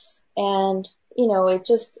consciousness. And, it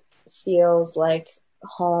just feels like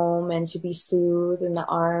home and to be soothed in the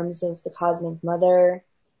arms of the cosmic mother.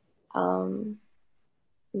 Yeah,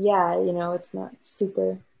 it's not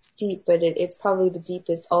super deep, but it's probably the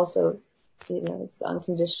deepest also. It's the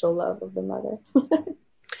unconditional love of the mother.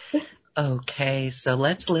 Okay, so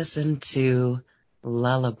let's listen to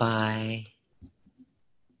Lullaby.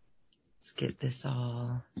 Let's get this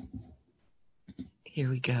all. Here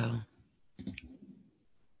we go.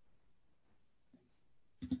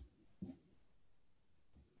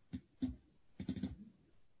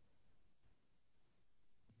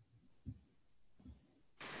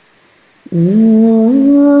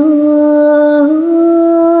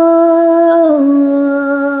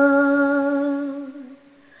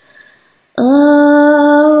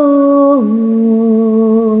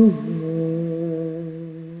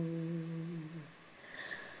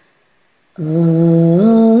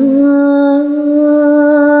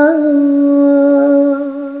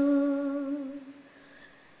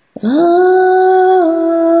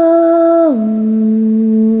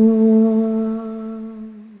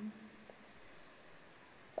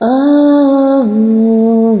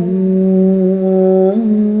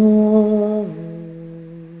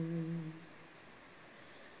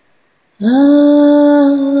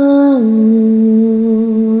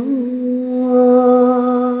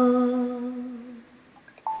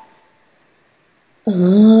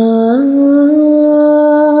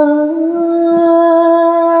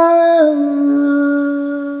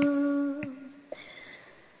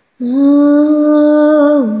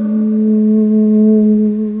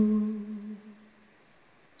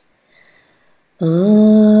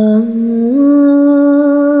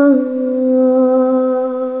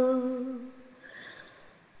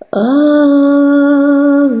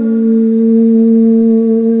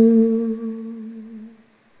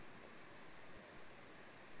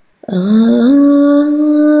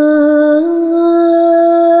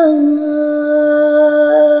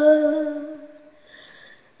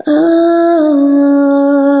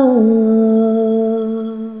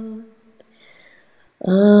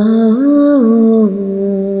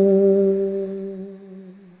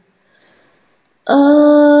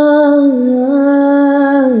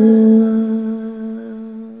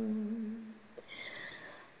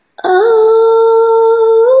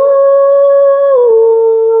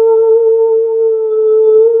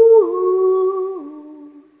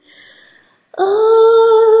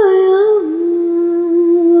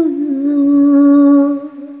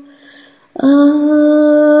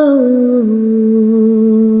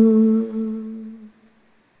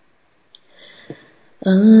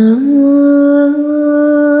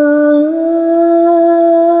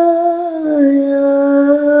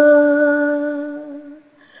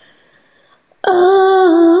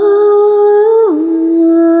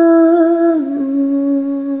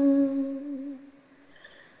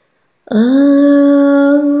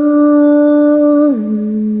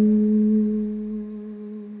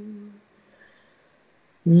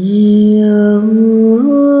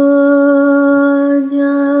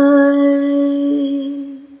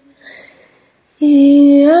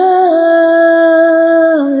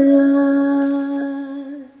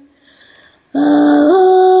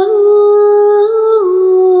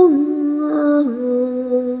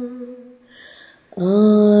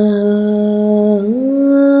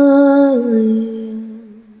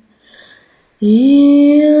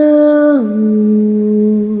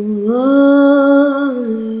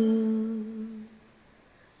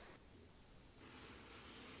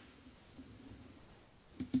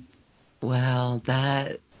 Wow,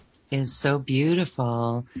 that is so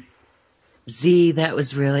beautiful. Z, that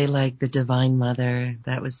was really like the Divine Mother.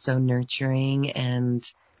 That was so nurturing and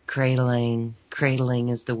cradling. Cradling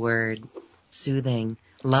is the word. Soothing.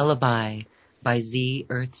 Lullaby by Z,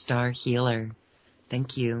 Earth Star Healer.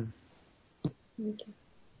 Thank you. Thank you.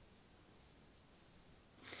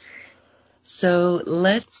 So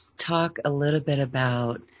let's talk a little bit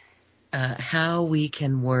about how we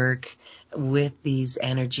can work with these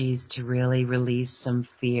energies to really release some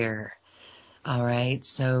fear. All right.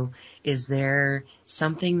 So is there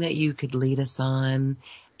something that you could lead us on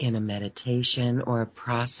in a meditation or a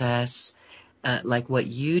process, like what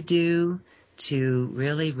you do to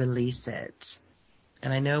really release it?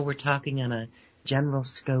 And I know we're talking on a general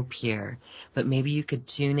scope here, but maybe you could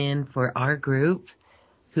tune in for our group,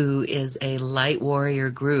 who is a light warrior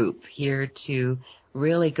group here to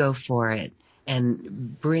really go for it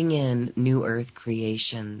and bring in new earth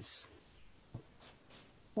creations.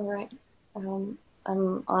 All right. I'm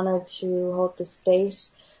honored to hold the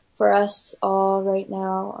space for us all right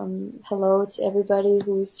now. Hello to everybody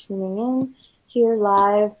who's tuning in here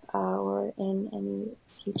live or in any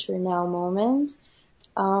future now moment.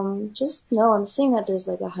 Just know I'm seeing that there's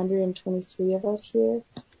like 123 of us here.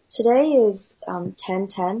 Today is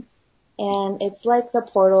 10:10, and it's like the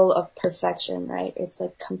portal of perfection, right? It's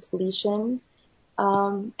like completion.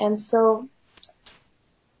 And so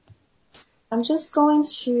I'm just going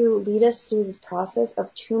to lead us through this process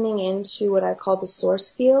of tuning into what I call the source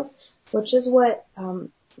field, which is what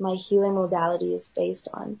my healing modality is based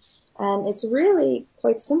on. And it's really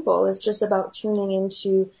quite simple. It's just about tuning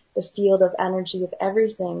into the field of energy of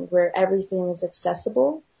everything, where everything is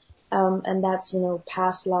accessible. And that's,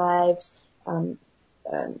 past lives, um,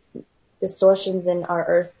 uh, distortions in our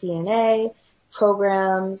Earth DNA,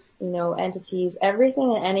 programs, entities,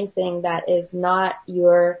 everything and anything that is not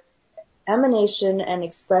your emanation and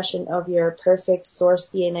expression of your perfect source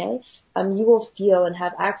DNA, you will feel and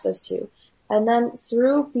have access to. And then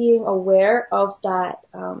through being aware of that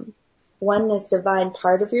oneness divine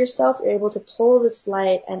part of yourself, you're able to pull this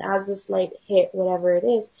light, and as this light hit whatever it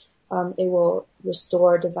is, it will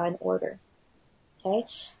restore divine order. Okay?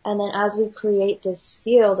 And then as we create this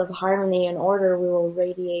field of harmony and order, we will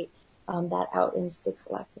radiate that out into the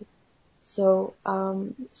collective. So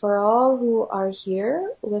for all who are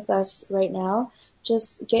here with us right now,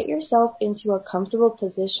 just get yourself into a comfortable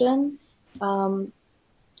position, not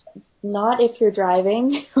if you're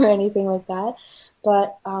driving or anything like that,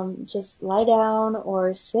 but just lie down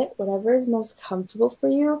or sit, whatever is most comfortable for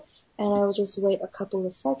you, and I will just wait a couple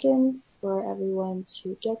of seconds for everyone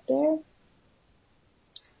to get there.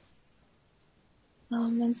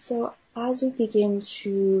 And so as we begin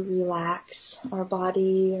to relax our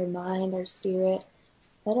body, our mind, our spirit,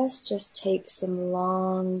 let us just take some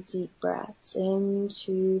long, deep breaths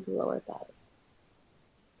into the lower belly.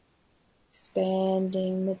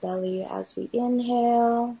 Expanding the belly as we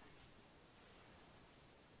inhale.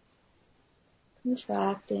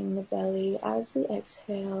 Contracting the belly as we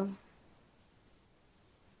exhale.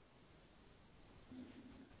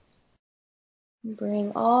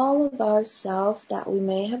 Bring all of ourself that we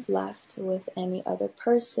may have left with any other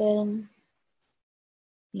person,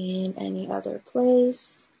 in any other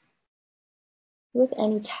place, with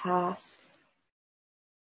any task.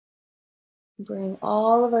 Bring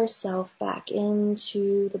all of ourself back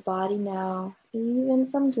into the body now, even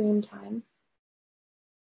from dream time.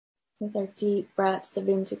 With our deep breaths of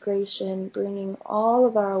integration, bringing all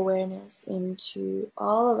of our awareness into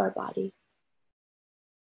all of our body.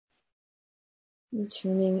 And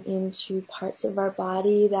tuning into parts of our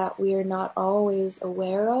body that we are not always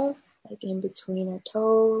aware of, like in between our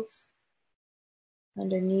toes,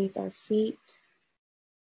 underneath our feet,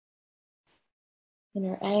 in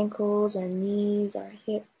our ankles, our knees, our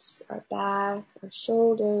hips, our back, our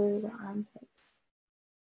shoulders, our armpits.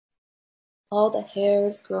 All the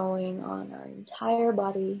hairs growing on our entire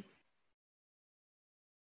body,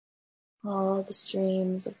 all the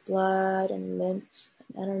streams of blood and lymph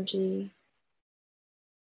and energy.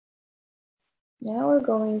 Now we're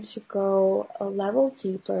going to go a level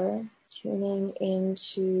deeper, tuning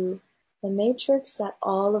into the matrix that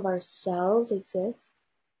all of our cells exist,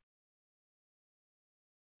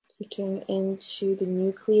 peeking into the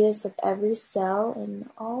nucleus of every cell and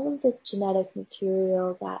all of the genetic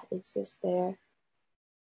material that exists there,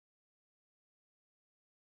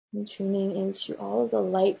 and tuning into all of the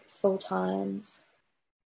light photons,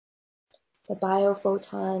 the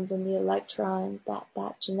biophotons and the electrons that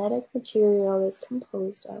that genetic material is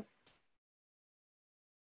composed of.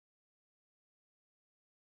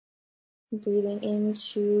 Breathing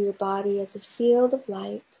into your body as a field of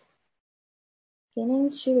light, beginning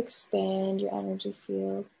to expand your energy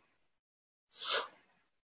field.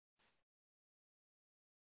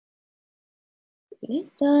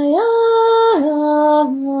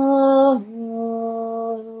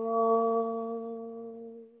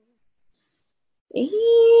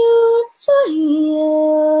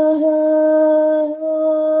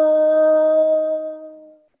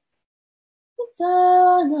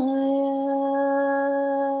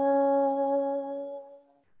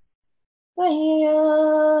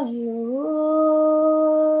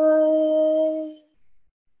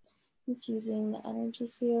 Infusing the energy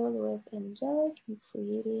field with angelic and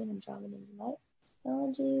Pleiadian and Andromedan light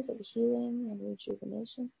technologies of healing and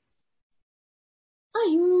rejuvenation.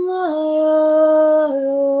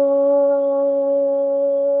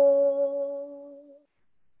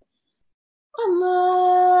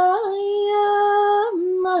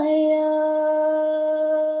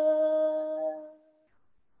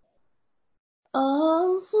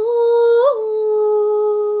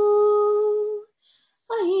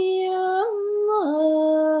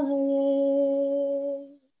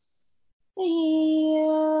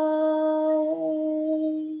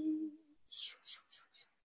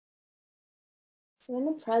 So in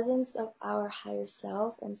the presence of our higher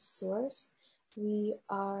self and source, we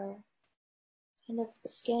are kind of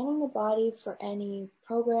scanning the body for any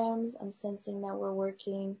programs. I'm sensing that we're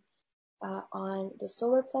working on the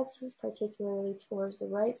solar plexus, particularly towards the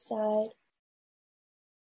right side,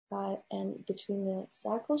 and between the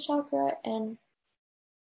sacral chakra, and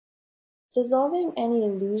dissolving any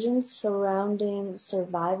illusions surrounding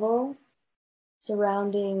survival,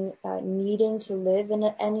 surrounding needing to live in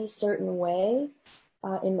any certain way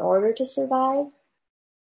in order to survive,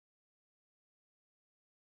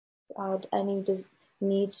 any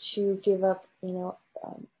need to give up, to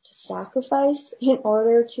sacrifice in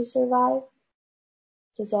order to survive,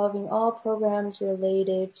 dissolving all programs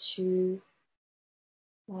related to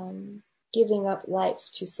giving up life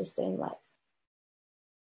to sustain life.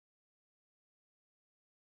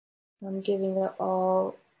 Giving up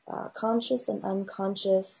all conscious and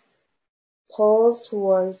unconscious pulls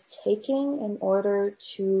towards taking in order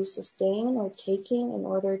to sustain or taking in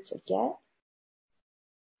order to get.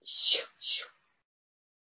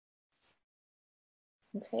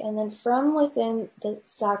 Okay, and then from within the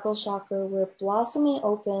sacral chakra, we're blossoming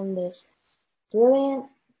open this brilliant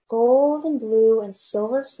gold and blue and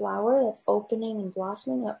silver flower that's opening and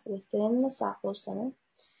blossoming up within the sacral center.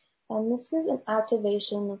 And this is an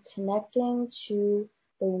activation of connecting to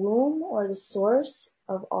the womb or the source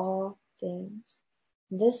of all things.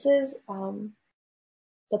 This is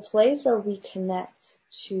the place where we connect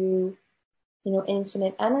to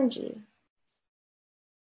infinite energy.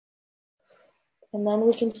 And then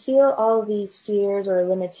we can feel all of these fears or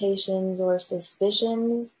limitations or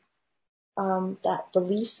suspicions, that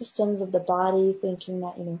belief systems of the body, thinking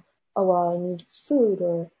that, oh, well, I need food,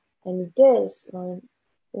 or I need this, or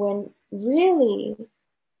when really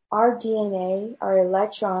our DNA, our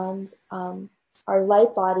electrons, our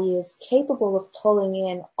light body is capable of pulling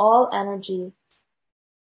in all energy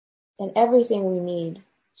and everything we need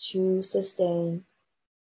to sustain,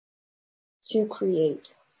 to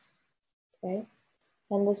create. Okay?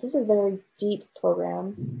 And this is a very deep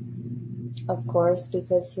program, of course,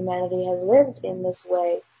 because humanity has lived in this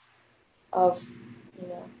way of,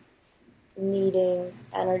 needing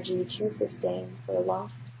energy to sustain for a long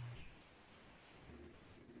time.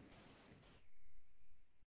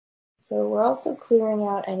 So we're also clearing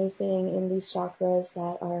out anything in these chakras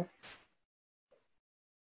that are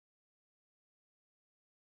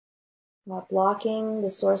blocking the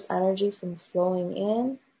source energy from flowing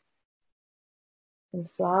in and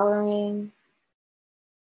flowering.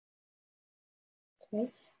 Okay?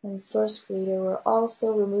 And Source Creator, we're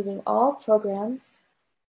also removing all programs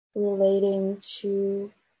relating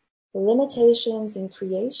to the limitations in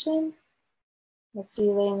creation, the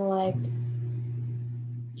feeling like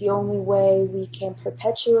the only way we can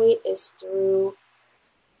perpetuate is through,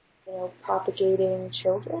 propagating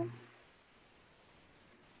children.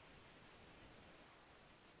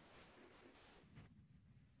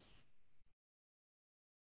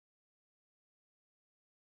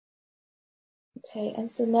 Okay,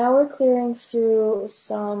 and so now we're clearing through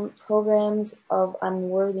some programs of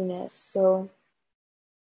unworthiness. So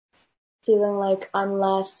feeling like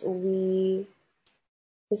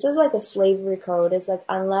this is like a slavery code. It's like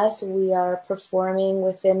unless we are performing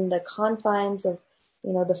within the confines of,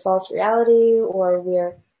 the false reality, or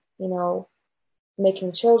we're,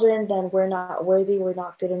 making children, then we're not worthy, we're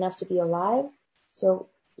not good enough to be alive. So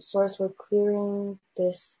Source, we're clearing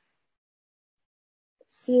this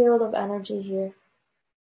field of energy here,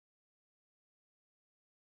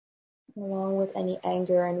 along with any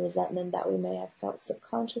anger and resentment that we may have felt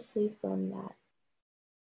subconsciously from that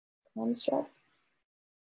construct.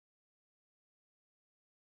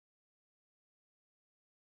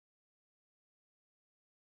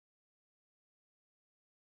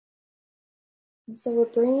 And so we're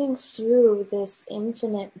bringing through this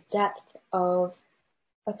infinite depth of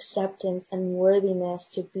acceptance and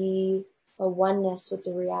worthiness to be a oneness with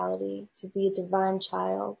the reality, to be a divine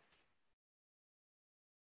child.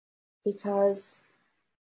 Because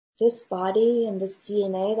this body and this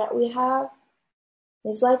DNA that we have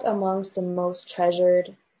is like amongst the most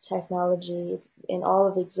treasured technology in all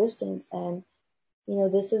of existence. And,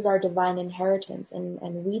 this is our divine inheritance,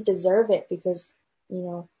 and we deserve it because,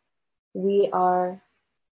 we are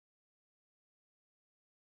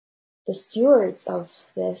the stewards of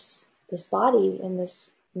this body and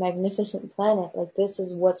this magnificent planet. Like, this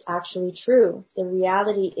is what's actually true. The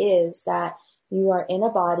reality is that you are in a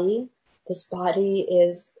body. This body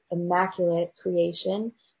is immaculate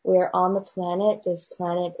creation. We're on the planet. This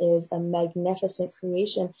planet is a magnificent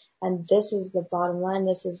creation. And this is the bottom line.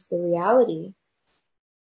 This is the reality.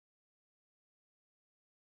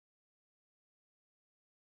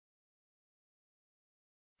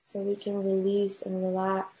 So we can release and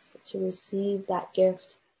relax to receive that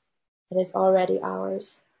gift that is already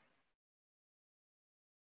ours.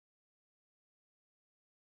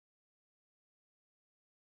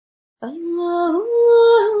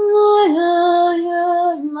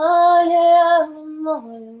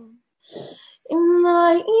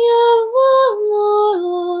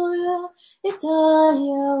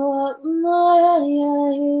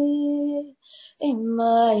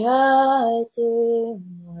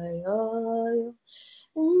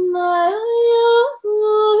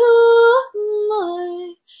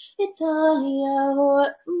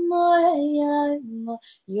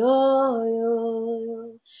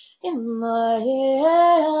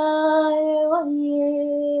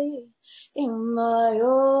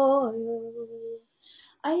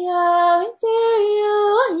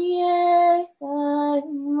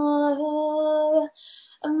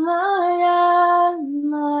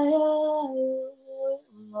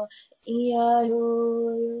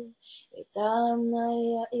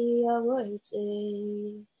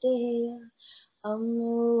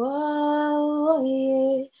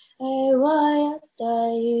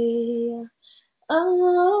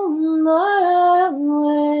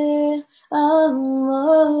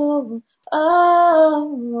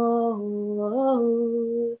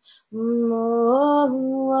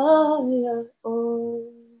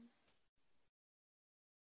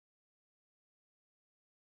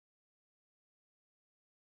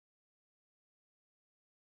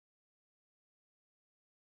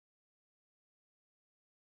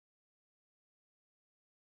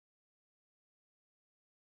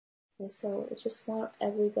 And so I just want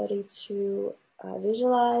everybody to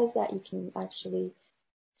visualize that you can actually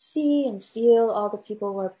see and feel all the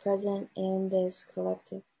people who are present in this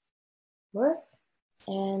collective work,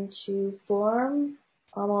 and to form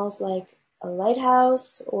almost like a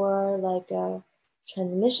lighthouse or like a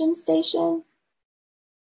transmission station.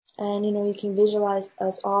 And you can visualize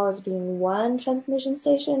us all as being one transmission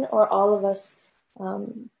station, or all of us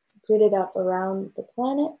gridded up around the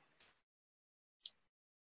planet.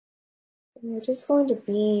 And we're just going to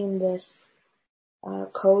beam this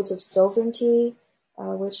codes of sovereignty,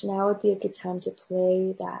 which now would be a good time to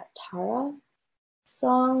play that Tara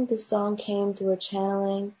song. This song came through a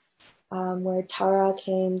channeling where Tara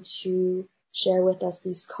came to share with us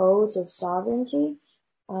these codes of sovereignty.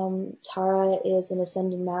 Tara is an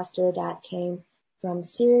ascended master that came from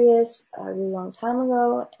Sirius a really long time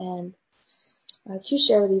ago, and to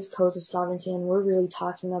share these codes of sovereignty, and we're really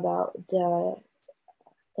talking about the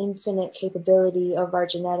infinite capability of our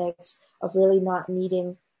genetics of really not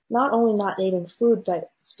only not needing food, but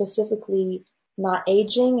specifically not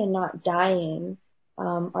aging and not dying.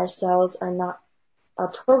 Our cells are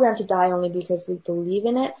programmed to die only because we believe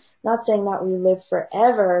in it. Not saying that we live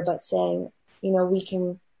forever, but saying, we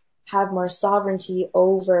can have more sovereignty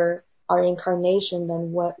over our incarnation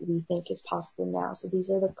than what we think is possible now. So these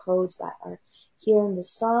are the codes that are here in this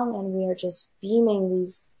song, and we are just beaming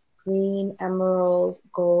these green, emerald,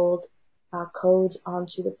 gold codes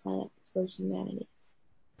onto the planet for humanity.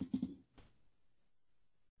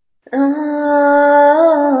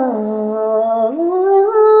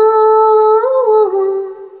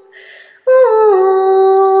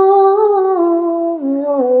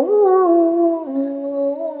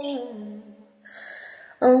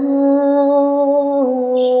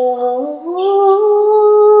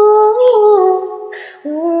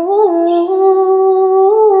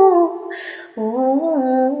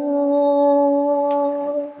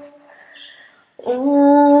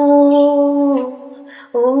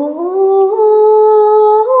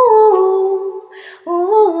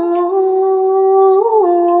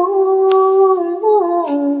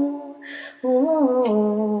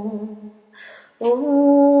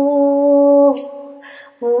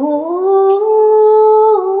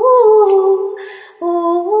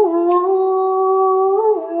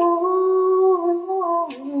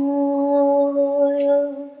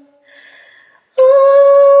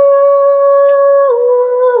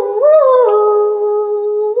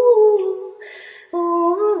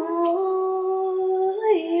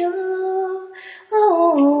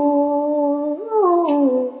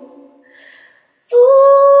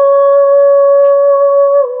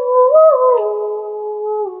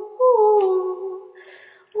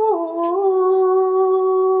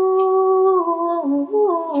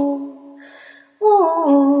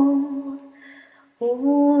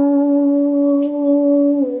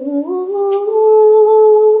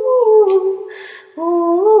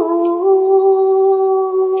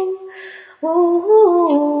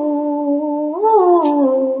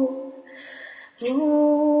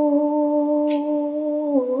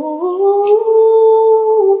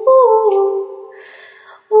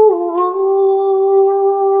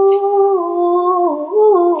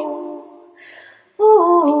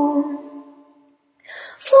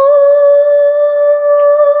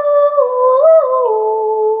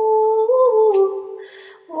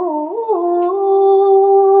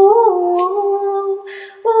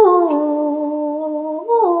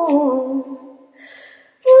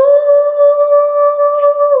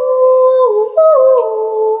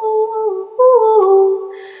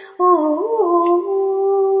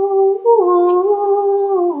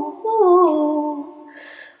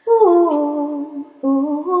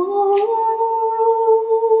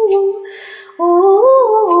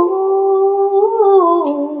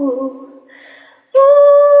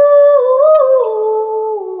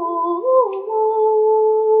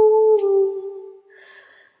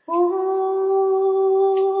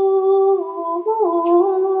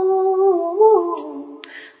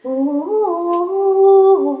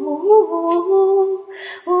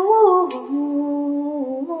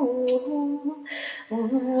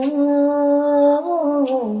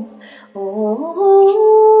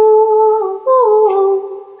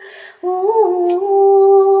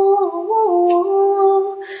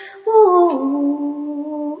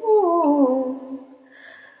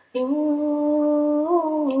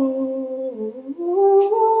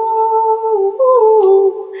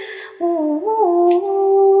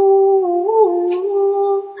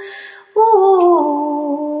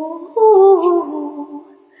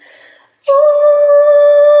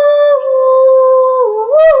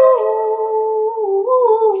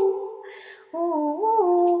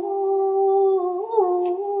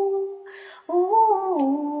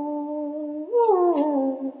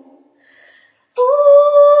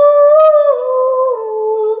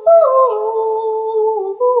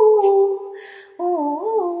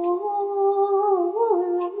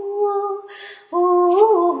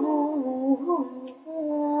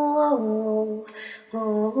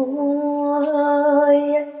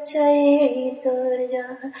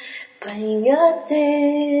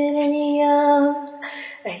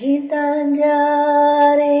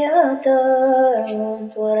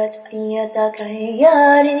 Twarat ayata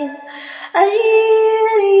kayari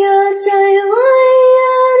Ayriya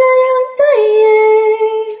chayvayara yataye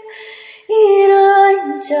Ira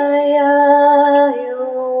chayayo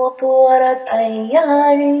Twarat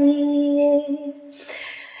ayari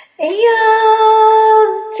Ayari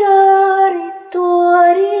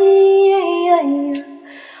tuari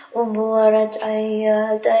Twarat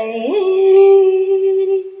ayata iri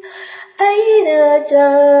Aida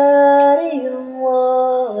jari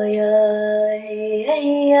waya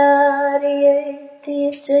ayari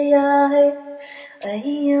tijaya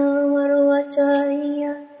ayawar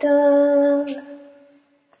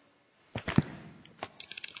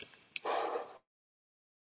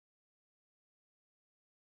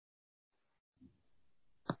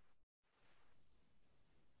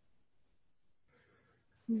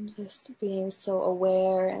Just being so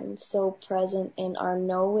aware and so present in our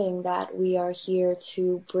knowing that we are here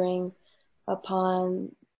to bring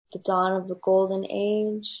upon the dawn of the golden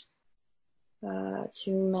age,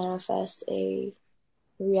 to manifest a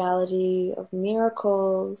reality of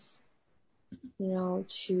miracles,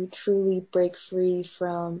 to truly break free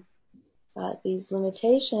from these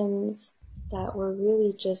limitations that were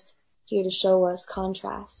really just here to show us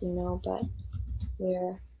contrast, but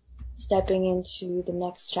we're stepping into the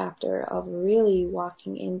next chapter of really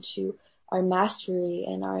walking into our mastery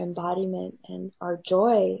and our embodiment and our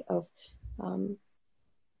joy of,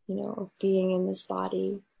 of being in this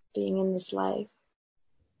body, being in this life,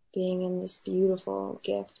 being in this beautiful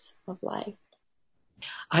gift of life.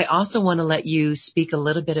 I also want to let you speak a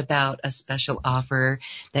little bit about a special offer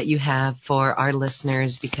that you have for our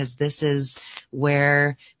listeners, because this is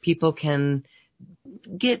where people can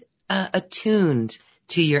get attuned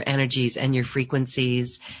to your energies and your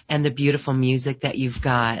frequencies and the beautiful music that you've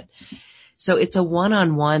got. So it's a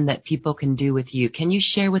one-on-one that people can do with you. Can you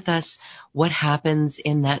share with us what happens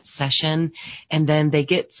in that session? And then they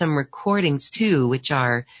get some recordings too, which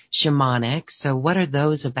are shamanic. So what are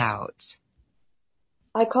those about?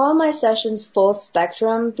 I call my sessions full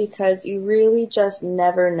spectrum because you really just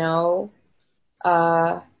never know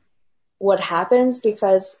what happens,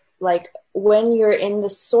 because like when you're in the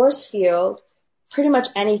source field, pretty much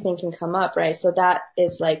anything can come up, right? So that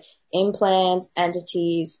is like implants,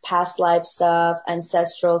 entities, past life stuff,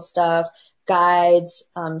 ancestral stuff, guides,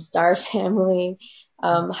 star family,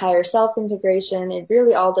 higher self integration. It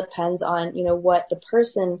really all depends on, what the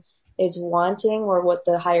person is wanting or what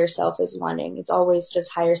the higher self is wanting. It's always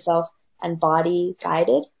just higher self and body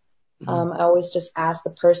guided. I always just ask the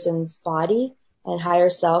person's body and higher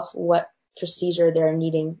self what procedure they're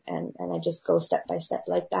needing, and I just go step by step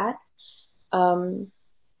like that.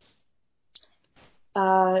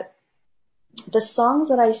 The songs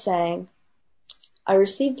that I sang, I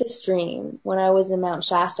received this dream when I was in Mount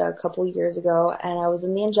Shasta a couple years ago, and I was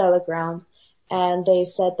in the angelic realm, and they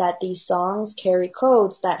said that these songs carry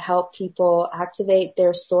codes that help people activate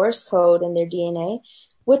their source code in their DNA,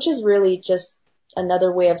 which is really just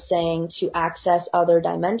another way of saying to access other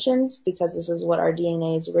dimensions, because this is what our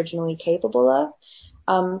DNA is originally capable of,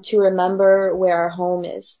 to remember where our home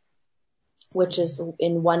is, which is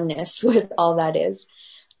in oneness with all that is.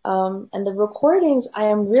 And the recordings I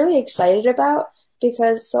am really excited about,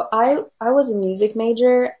 because so I was a music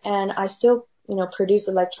major and I still, produce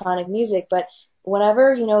electronic music, but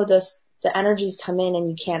whenever, the energies come in and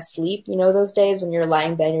you can't sleep, those days when you're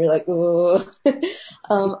lying in bed and you're like, ooh,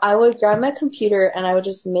 I would grab my computer and I would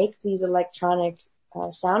just make these electronic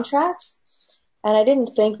soundtracks. And I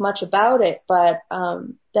didn't think much about it, but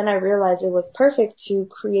then I realized it was perfect to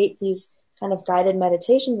create these kind of guided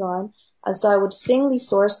meditations on. And so I would sing these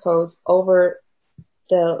source codes over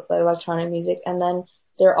the electronic music, and then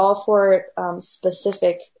they're all for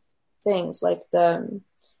specific things. Like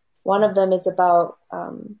one of them is about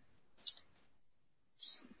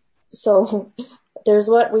so there's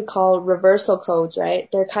what we call reversal codes, right?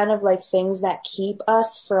 They're kind of like things that keep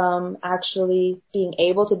us from actually being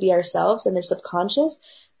able to be ourselves, and they're subconscious.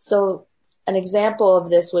 So an example of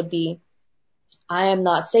this would be, I am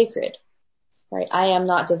not sacred, right? I am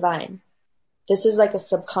not divine. This is like a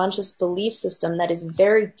subconscious belief system that is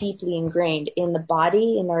very deeply ingrained in the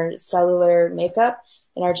body, in our cellular makeup,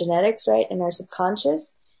 in our genetics, right? In our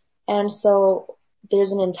subconscious. And so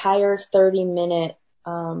there's an entire 30-minute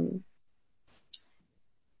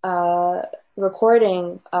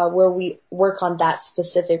recording where we work on that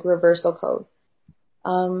specific reversal code.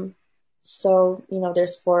 So,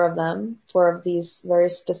 there's 4 of them, 4 of these very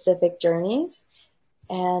specific journeys.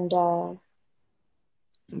 And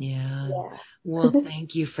yeah. Well,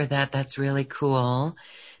 thank you for that. That's really cool.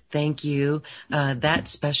 thank you. That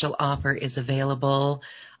special offer is available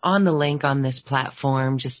on the link on this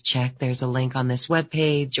platform. Just check. There's a link on this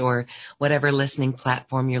webpage or whatever listening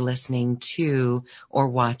platform you're listening to or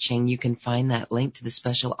watching. You can find that link to the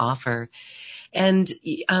special offer. And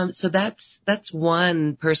so that's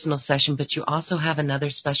one personal session, but you also have another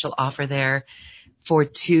special offer there for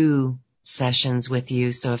 2 sessions with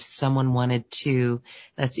you. So if someone wanted to,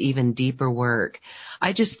 that's even deeper work.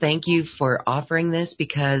 I just thank you for offering this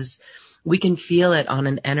because we can feel it on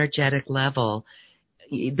an energetic level.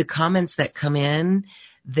 The comments that come in,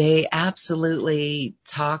 they absolutely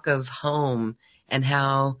talk of home and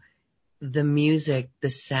how the music, the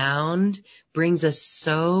sound brings us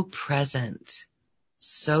so present,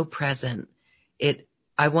 so present.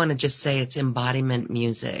 I want to just say it's embodiment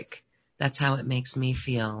music. That's how it makes me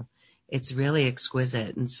feel. It's really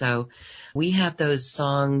exquisite. And so we have those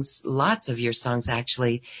songs, lots of your songs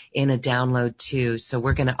actually, in a download too. So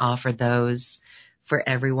we're going to offer those for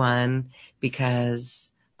everyone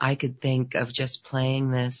because I could think of just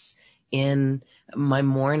playing this in my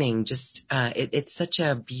morning. Just it's such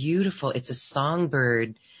a beautiful, it's a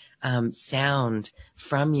songbird sound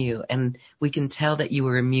from you, and we can tell that you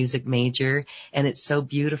were a music major, and it's so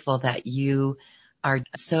beautiful that you are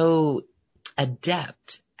so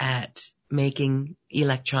adept at making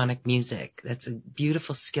electronic music. That's a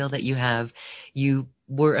beautiful skill that you have. You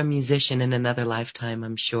were a musician in another lifetime,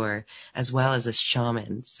 I'm sure, as well as a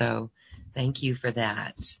shaman. So thank you for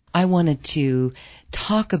that. I wanted to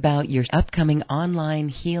talk about your upcoming online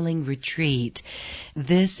healing retreat.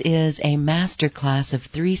 This is a masterclass of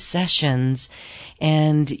 3 sessions,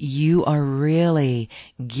 and you are really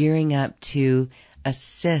gearing up to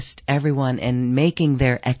assist everyone in making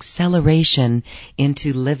their acceleration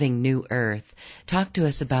into living new earth. Talk to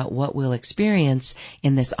us about what we'll experience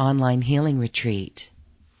in this online healing retreat.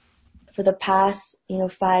 For the past,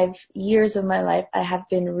 5 years of my life, I have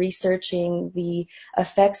been researching the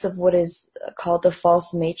effects of what is called the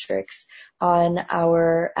false matrix on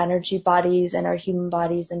our energy bodies and our human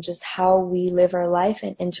bodies and just how we live our life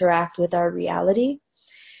and interact with our reality.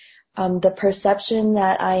 The perception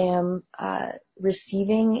that I am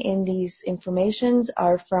receiving in these informations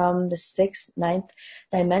are from the 6th, 9th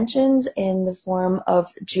dimensions in the form of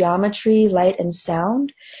geometry, light, and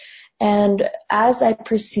sound. And as I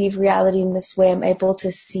perceive reality in this way, I'm able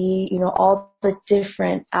to see, all the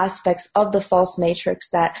different aspects of the false matrix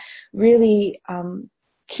that really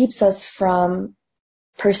keeps us from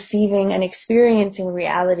perceiving and experiencing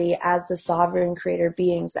reality as the sovereign creator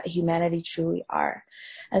beings that humanity truly are.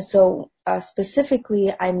 And so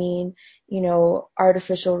specifically, I mean,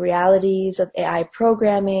 artificial realities of AI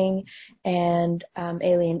programming and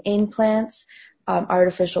alien implants,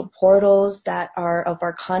 artificial portals that are of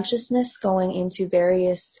our consciousness going into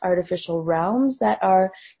various artificial realms that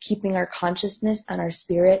are keeping our consciousness and our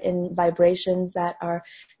spirit in vibrations that are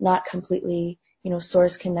not completely,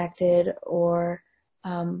 source connected or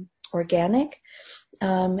organic.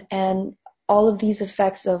 And all of these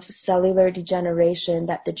effects of cellular degeneration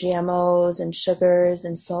that the GMOs and sugars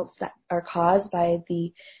and salts that are caused by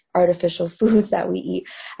the artificial foods that we eat.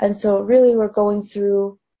 And so really we're going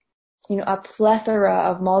through a plethora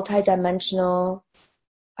of multidimensional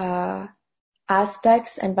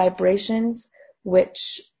aspects and vibrations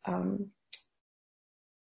which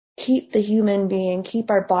keep the human being,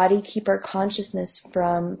 keep our body, keep our consciousness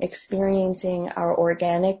from experiencing our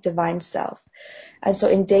organic divine self. And so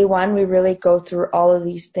in day 1, we really go through all of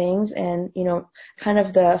these things and, kind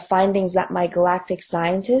of the findings that my galactic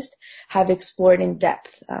scientists have explored in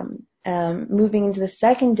depth. Moving into the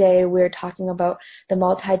 2nd day, we're talking about the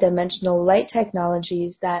multidimensional light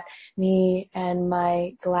technologies that me and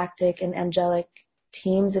my galactic and angelic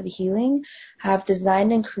teams of healing have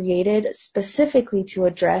designed and created specifically to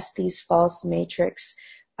address these false matrix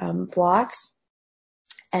blocks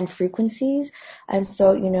and frequencies. And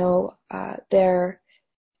so, they're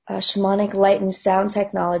shamanic light and sound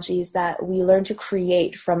technologies that we learn to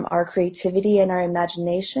create from our creativity and our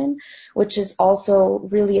imagination, which is also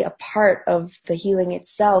really a part of the healing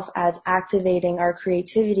itself, as activating our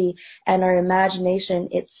creativity and our imagination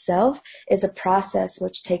itself is a process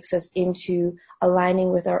which takes us into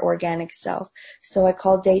aligning with our organic self. So I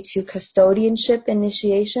call day 2 custodianship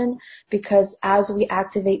initiation, because as we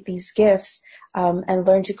activate these gifts and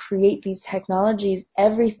learn to create these technologies,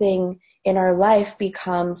 everything in our life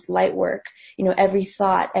becomes light work. Every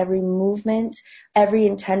thought, every movement, every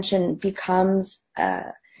intention becomes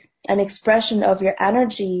an expression of your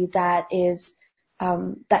energy that is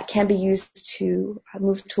that can be used to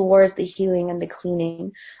move towards the healing and the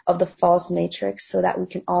cleaning of the false matrix, so that we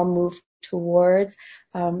can all move towards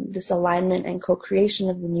this alignment and co-creation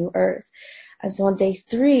of the new earth. And so on day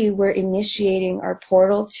 3, we're initiating our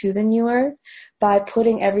portal to the new earth by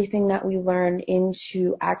putting everything that we learn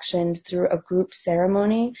into action through a group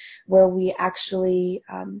ceremony where we actually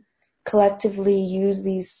collectively use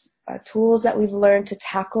these tools that we've learned to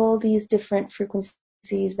tackle these different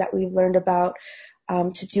frequencies that we've learned about,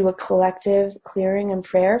 to do a collective clearing and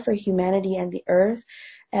prayer for humanity and the earth.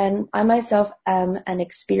 And I myself am an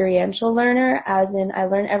experiential learner, as in I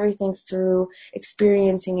learn everything through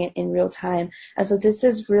experiencing it in real time. And so this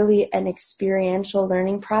is really an experiential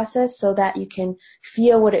learning process so that you can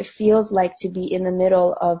feel what it feels like to be in the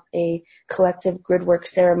middle of a collective gridwork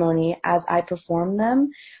ceremony as I perform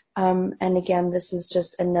them. And again, this is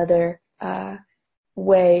just another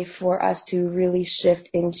way for us to really shift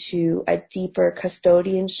into a deeper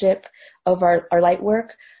custodianship of our light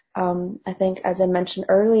work. I think, as I mentioned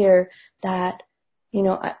earlier, that,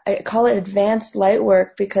 I call it advanced light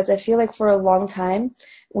work because I feel like for a long time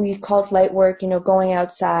we called light work, going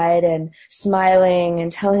outside and smiling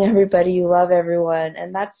and telling everybody you love everyone.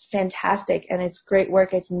 And that's fantastic and it's great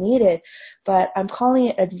work. It's needed. But I'm calling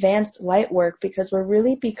it advanced light work because we're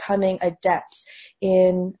really becoming adepts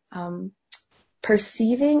in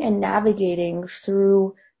perceiving and navigating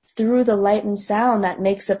through the light and sound that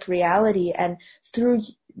makes up reality, and through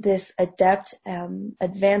this adept,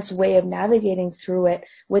 advanced way of navigating through it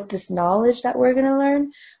with this knowledge that we're going to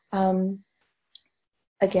learn,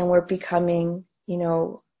 again, we're becoming,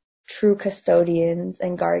 true custodians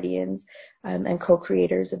and guardians, and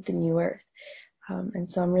co-creators of the new earth. And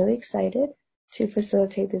so I'm really excited to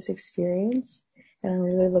facilitate this experience, and I'm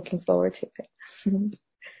really looking forward to it.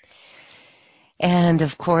 And,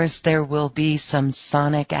 of course, there will be some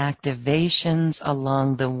sonic activations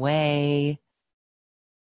along the way.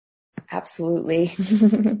 Absolutely.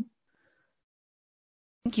 Thank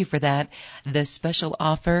you for that. The special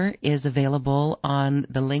offer is available on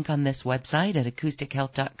the link on this website at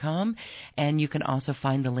acoustichealth.com, and you can also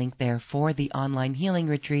find the link there for the online healing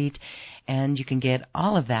retreat, and you can get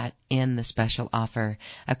all of that in the special offer,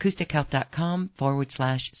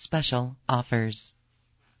 acoustichealth.com/special offers.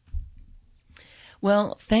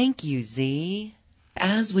 Well, thank you, Z.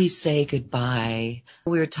 As we say goodbye,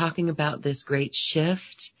 we're talking about this great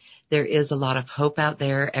shift. There is a lot of hope out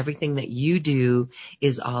there. Everything that you do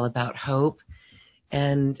is all about hope.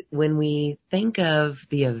 And when we think of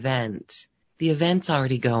the event's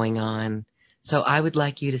already going on. So I would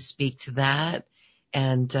like you to speak to that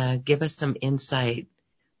and give us some insight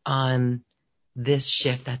on this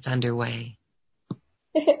shift that's underway.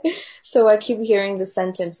 So I keep hearing the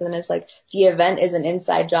sentence and it's like, the event is an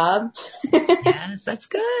inside job. Yes, that's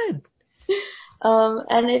good.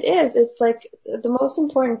 And it is. It's like the most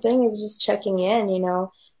important thing is just checking in,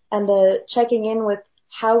 and the checking in with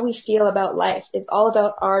how we feel about life. It's all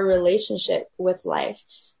about our relationship with life.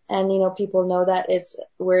 And, people know that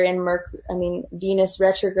we're in Venus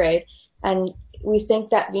retrograde, and we think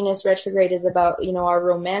that Venus retrograde is about, our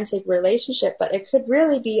romantic relationship, but it could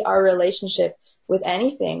really be our relationship with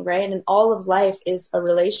anything, right? And all of life is a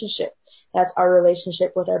relationship. That's our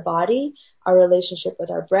relationship with our body, our relationship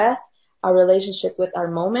with our breath, our relationship with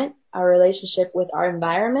our moment, our relationship with our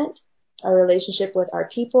environment, our relationship with our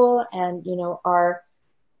people, and,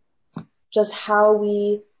 just how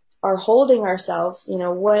we are holding ourselves,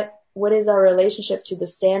 what is our relationship to the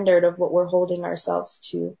standard of what we're holding ourselves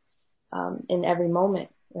to, in every moment,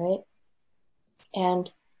 right?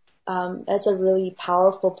 And, that's a really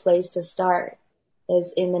powerful place to start,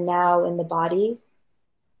 is in the now, in the body.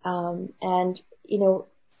 And,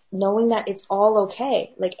 knowing that it's all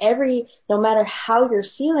okay. Like no matter how you're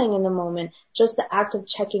feeling in the moment, just the act of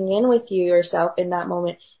checking in with yourself in that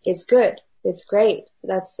moment is good. It's great.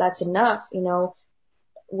 That's enough.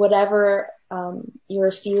 Whatever,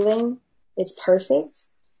 you're feeling, it's perfect.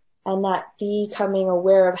 And that becoming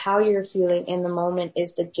aware of how you're feeling in the moment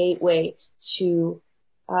is the gateway to,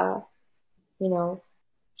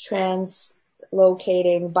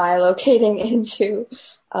 bilocating into,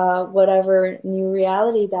 whatever new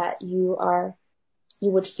reality that you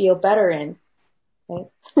would feel better in, right?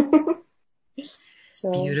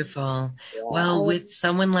 So, beautiful. Yeah, well, with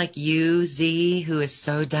someone like you, Z, who is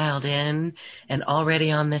so dialed in and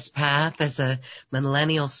already on this path as a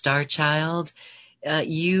millennial star child,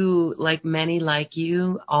 you, like many like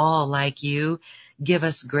you, all like you, give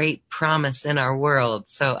us great promise in our world.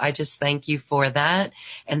 So I just thank you for that,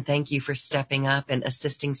 and thank you for stepping up and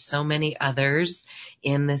assisting so many others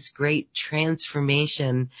in this great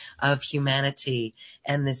transformation of humanity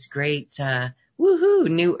and this great woohoo,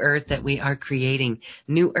 new earth that we are creating.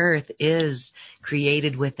 New earth is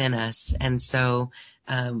created within us. And so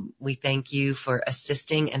We thank you for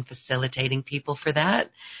assisting and facilitating people for that.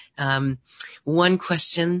 One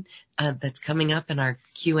question that's coming up in our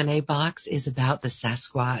Q&A box is about the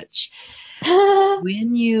Sasquatch.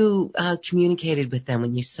 When you communicated with them,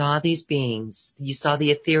 when you saw these beings, you saw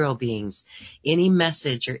the ethereal beings, any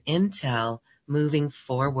message or intel moving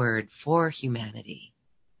forward for humanity?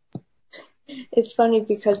 It's funny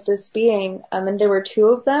because this being, and there were two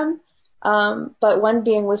of them, but one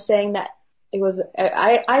being was saying that it was,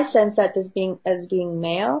 I sensed that this being as being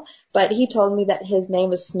male, but he told me that his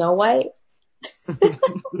name is Snow White.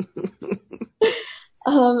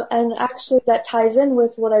 And actually that ties in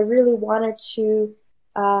with what I really wanted to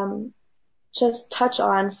just touch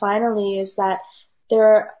on finally, is that there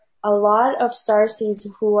are a lot of starseeds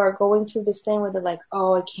who are going through this thing where they're like,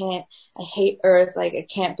 oh, I hate Earth, like I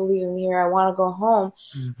can't believe I'm here, I want to go home.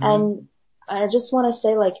 Mm-hmm. And I just want to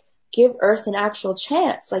say, like, give Earth an actual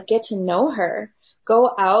chance, like get to know her.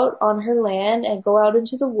 Go out on her land and go out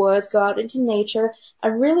into the woods, go out into nature,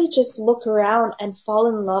 and really just look around and fall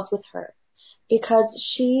in love with her. Because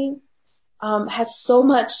she has so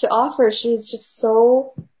much to offer. She's just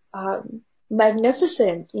so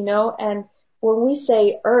magnificent, you know. And when we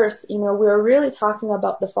say Earth, you know, we're really talking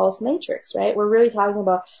about the false matrix, right? We're really talking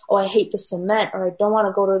about, oh, I hate the cement, or I don't want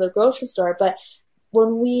to go to the grocery store. But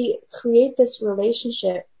when we create this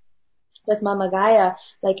relationship with Mama Gaia,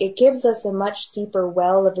 like, it gives us a much deeper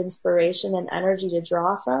well of inspiration and energy to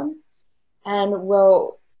draw from, and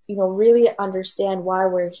we'll, you know, really understand why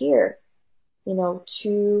we're here, you know,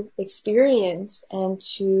 to experience and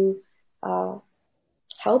to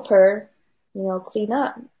help her, you know, clean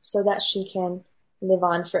up so that she can live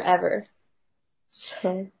on forever.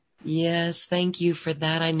 So. Yes, thank you for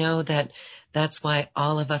that. I know that that's why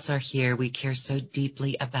all of us are here. We care so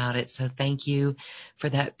deeply about it. So thank you for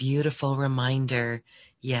that beautiful reminder.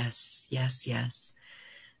 Yes, yes, yes.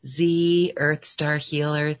 Z, Earth Star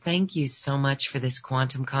Healer, thank you so much for this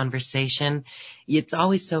quantum conversation. It's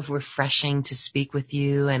always so refreshing to speak with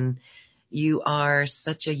you, and you are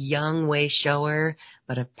such a young way shower,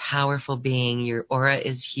 but a powerful being. Your aura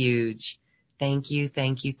is huge. Thank you,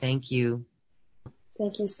 thank you, thank you.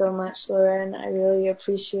 Thank you so much, Lauren. I really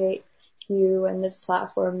appreciate you and this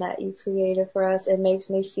platform that you created for us. It makes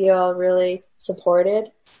me feel really supported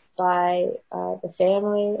by the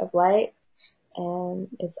family of light. And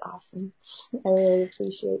it's awesome. I really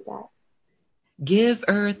appreciate that. Give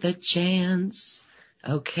Earth a chance.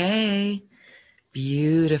 Okay.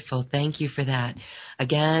 Beautiful. Thank you for that.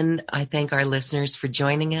 Again, I thank our listeners for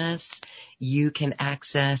joining us. You can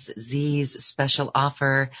access Z's special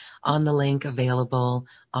offer on the link available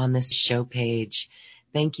on this show page.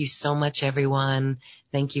 Thank you so much, everyone.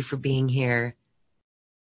 Thank you for being here.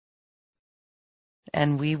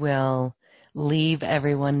 And we will leave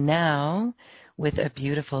everyone now with a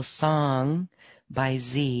beautiful song by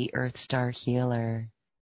Z, Earth Star Healer.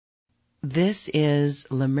 This is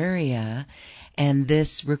Lemuria, and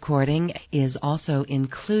this recording is also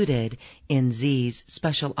included in Z's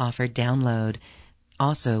special offer download,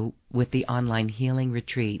 also with the online healing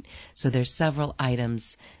retreat. So there's several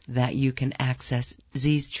items that you can access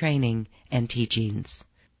Z's training and teachings.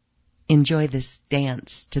 Enjoy this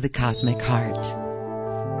dance to the cosmic heart.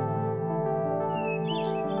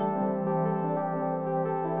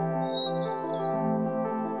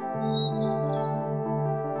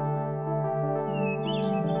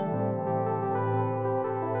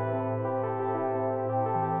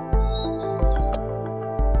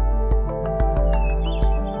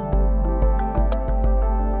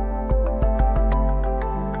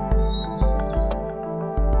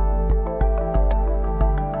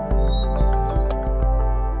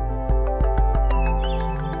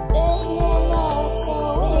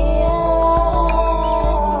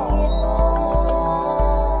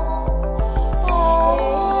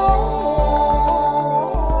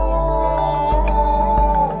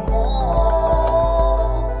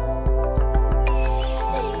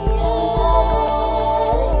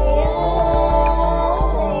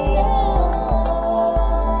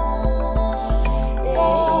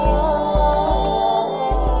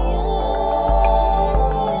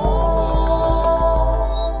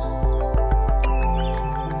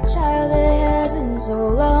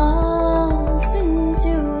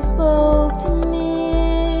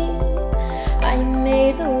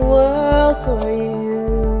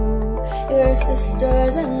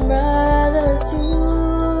 Sisters and brothers too.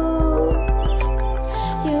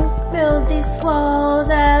 You built these walls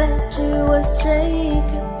that led you astray,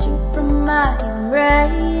 kept you from my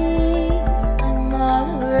embrace. I'm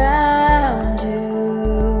all around you,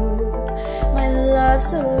 my love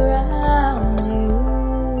surround you.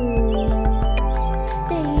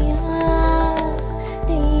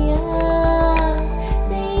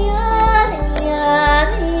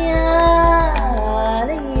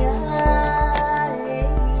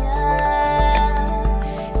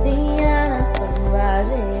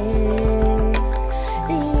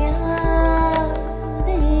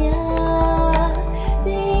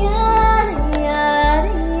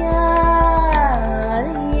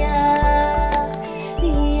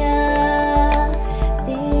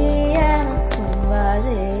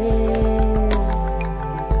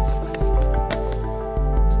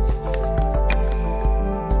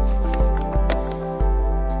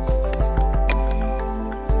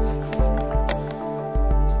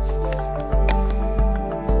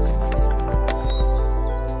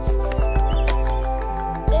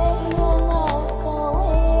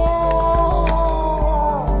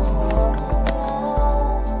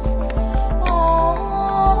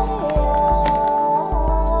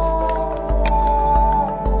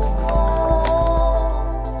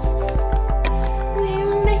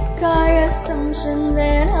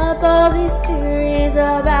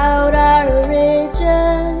 stories about our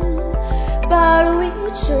origin, but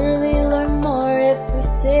we'd surely learn more if we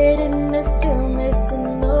sit in the stillness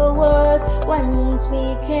in the woods whence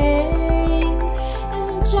we came.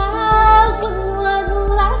 And child, when was the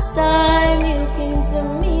last time you came to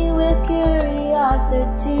me with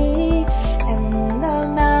curiosity? And the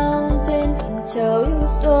mountains can tell you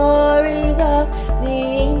stories of the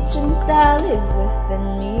ancients that live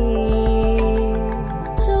within me.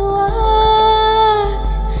 So walk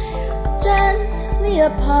gently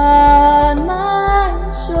upon my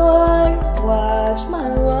shores, watch my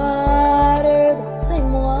water, the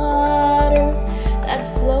same water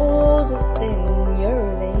that flows within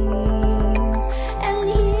your veins, and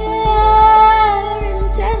hear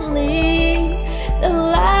intently the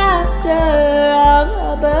laughter of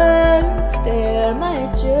the birds. They're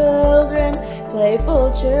my children,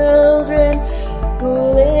 playful children who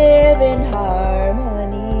live in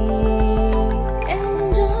harmony.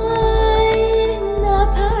 And join in the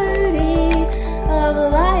party of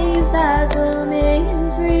life that's blooming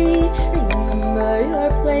and free. Remember your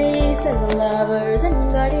place as lovers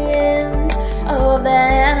and guardians of the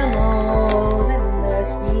animals and the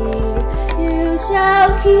sea. You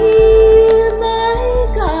shall keep my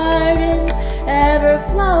gardens ever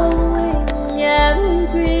flowing and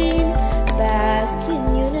green. Bask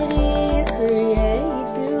in unity, create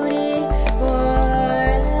beauty,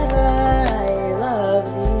 forever I love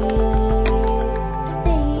thee.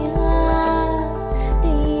 Dia,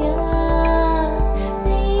 dia,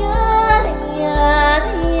 dia, dia,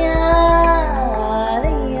 dia,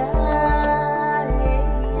 dia,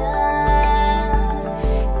 dia,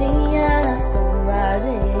 dia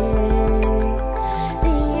selvagem.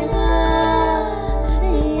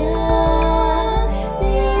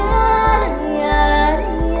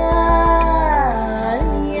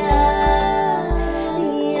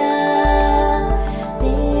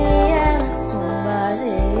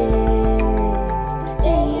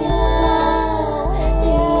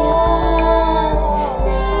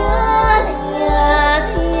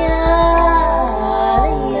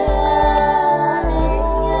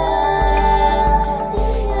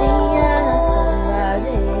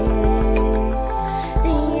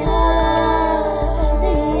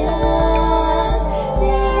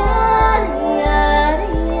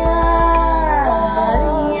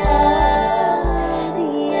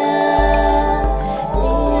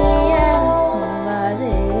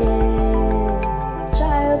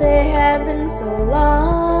 So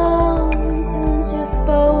long since you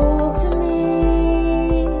spoke to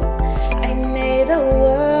me. I made the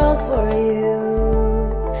world for you,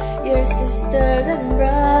 your sisters and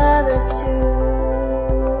brothers too.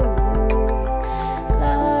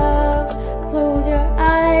 Love, close your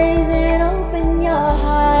eyes and open your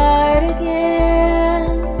heart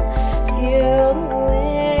again. Feel the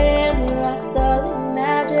wind rustle in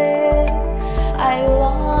magic. I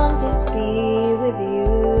long to be with you.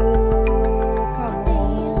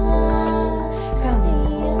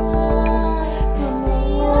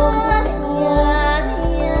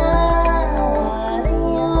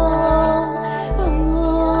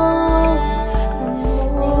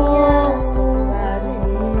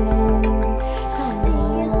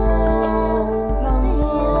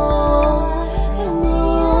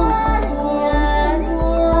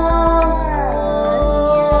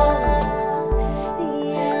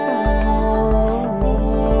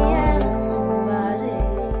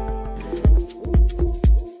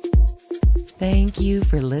 Thank you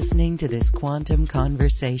for listening to this quantum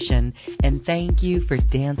conversation, and thank you for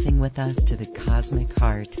dancing with us to the cosmic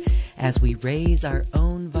heart. As we raise our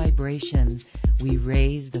own vibration, we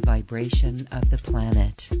raise the vibration of the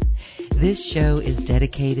planet. This show is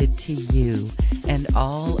dedicated to you and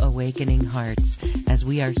all awakening hearts, as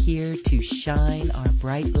we are here to shine our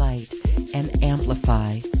bright light and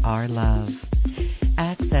amplify our love.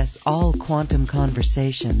 Access all quantum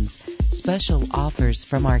conversations, special offers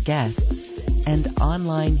from our guests, and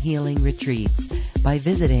online healing retreats by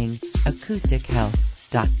visiting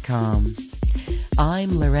acoustichealth.com.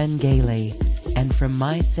 I'm Loren Gailey, and from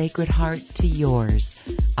my sacred heart to yours,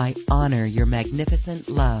 I honor your magnificent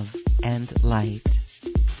love and light.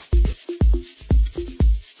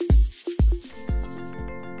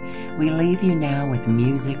 We leave you now with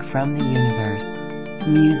music from the universe.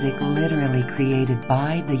 Music literally created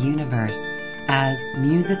by the universe, as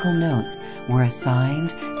musical notes were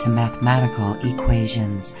assigned to mathematical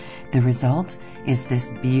equations. The result is this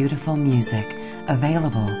beautiful music,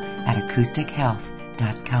 available at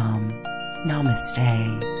acoustichealth.com.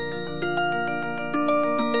 Namaste.